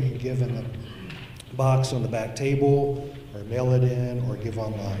offering you can give in the box on the back table, or or mail it in, or give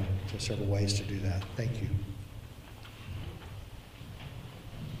online. There's several ways to do that. Thank you.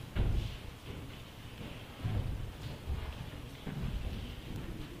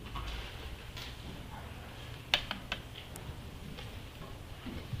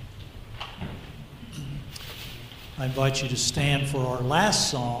 I invite you to stand for our last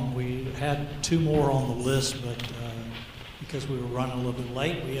song. We had two more on the list, but because we were running a little bit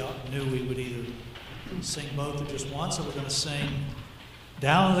late, we knew we would either sing both or just one. So we're going to sing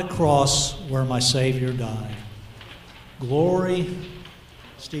Down at the Cross Where My Savior Died. Glory.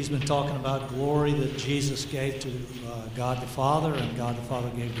 Steve's been talking about glory that Jesus gave to God the Father, and God the Father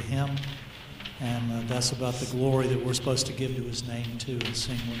gave to him. And that's about the glory that we're supposed to give to his name too, and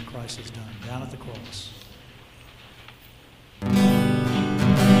sing what Christ has done. Down at the cross.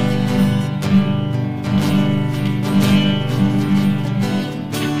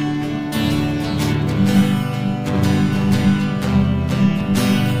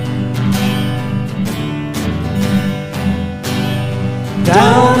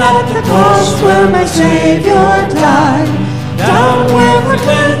 Down at the cross where my Savior died, down where for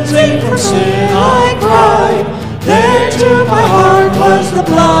cleansing from sin I cried, there to my heart was the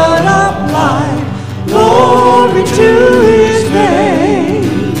blood applied. Glory to his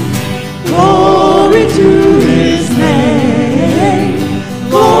name, glory to his name,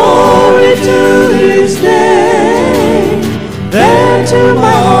 glory to his name. There to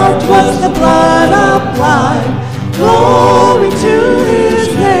my heart was the blood applied. Glory to his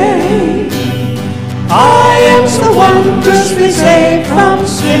name. I am so wondrously saved from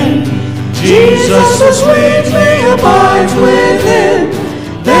sin. Jesus so sweetly abides within.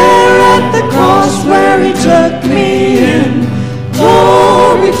 There at the cross where he took me in.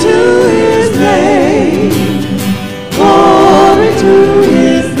 Glory to his name. Glory to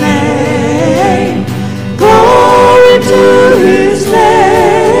his name. Glory to his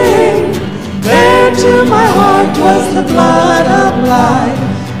name. There to my heart was the blood applied.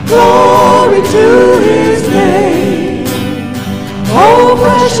 Glory to his name. Oh,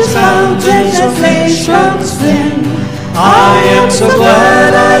 precious fountains that flash from sin, I am so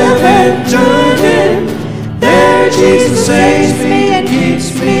glad I have entered in. There Jesus saves me and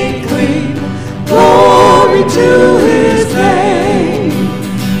keeps me clean. Glory to his name.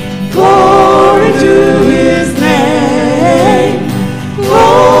 Glory to his name.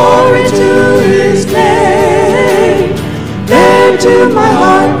 Glory to his name. There to my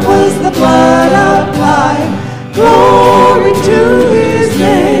heart was the blood applied. Glory to his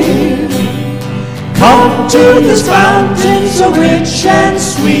name. Come to this fountain so rich and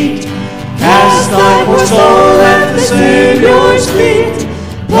sweet. Cast thy poor soul at the Savior's feet.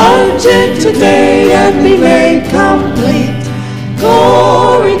 Plunge in today and be made complete.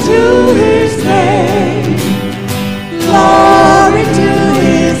 Glory to his name. Glory to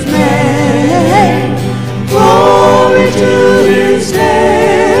his name. Glory to his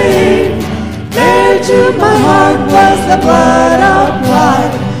name. There to my heart was the blood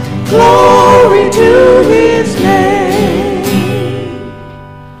applied. Glory to his name.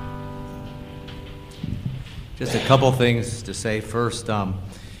 Just a couple things to say. First,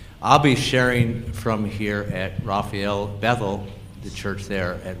 I'll be sharing from here at Raphael Bethel, the church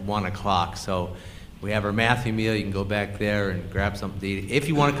there, at 1 o'clock. So we have our Matthew meal. You can go back there and grab something to eat. If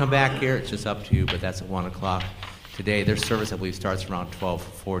you want to come back here, it's just up to you, but that's at 1 o'clock today. Their service, I believe, starts around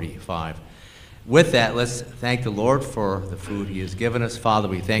 12:45. With that, let's thank the Lord for the food he has given us. Father,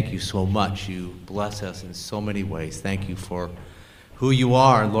 we thank you so much. You bless us in so many ways. Thank you for who you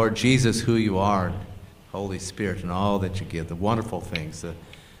are, and Lord Jesus, who you are, and Holy Spirit, and all that you give, the wonderful things,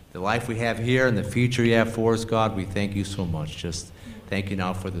 the life we have here and the future you have for us, God. We thank you so much. Just thank you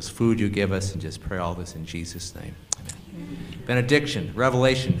now for this food you give us, and just pray all this in Jesus' name. Amen. Benediction,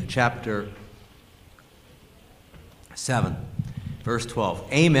 Revelation chapter 7, verse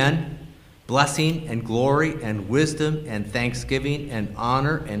 12. Amen. Blessing and glory and wisdom and thanksgiving and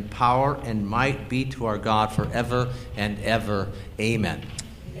honor and power and might be to our God forever and ever. Amen.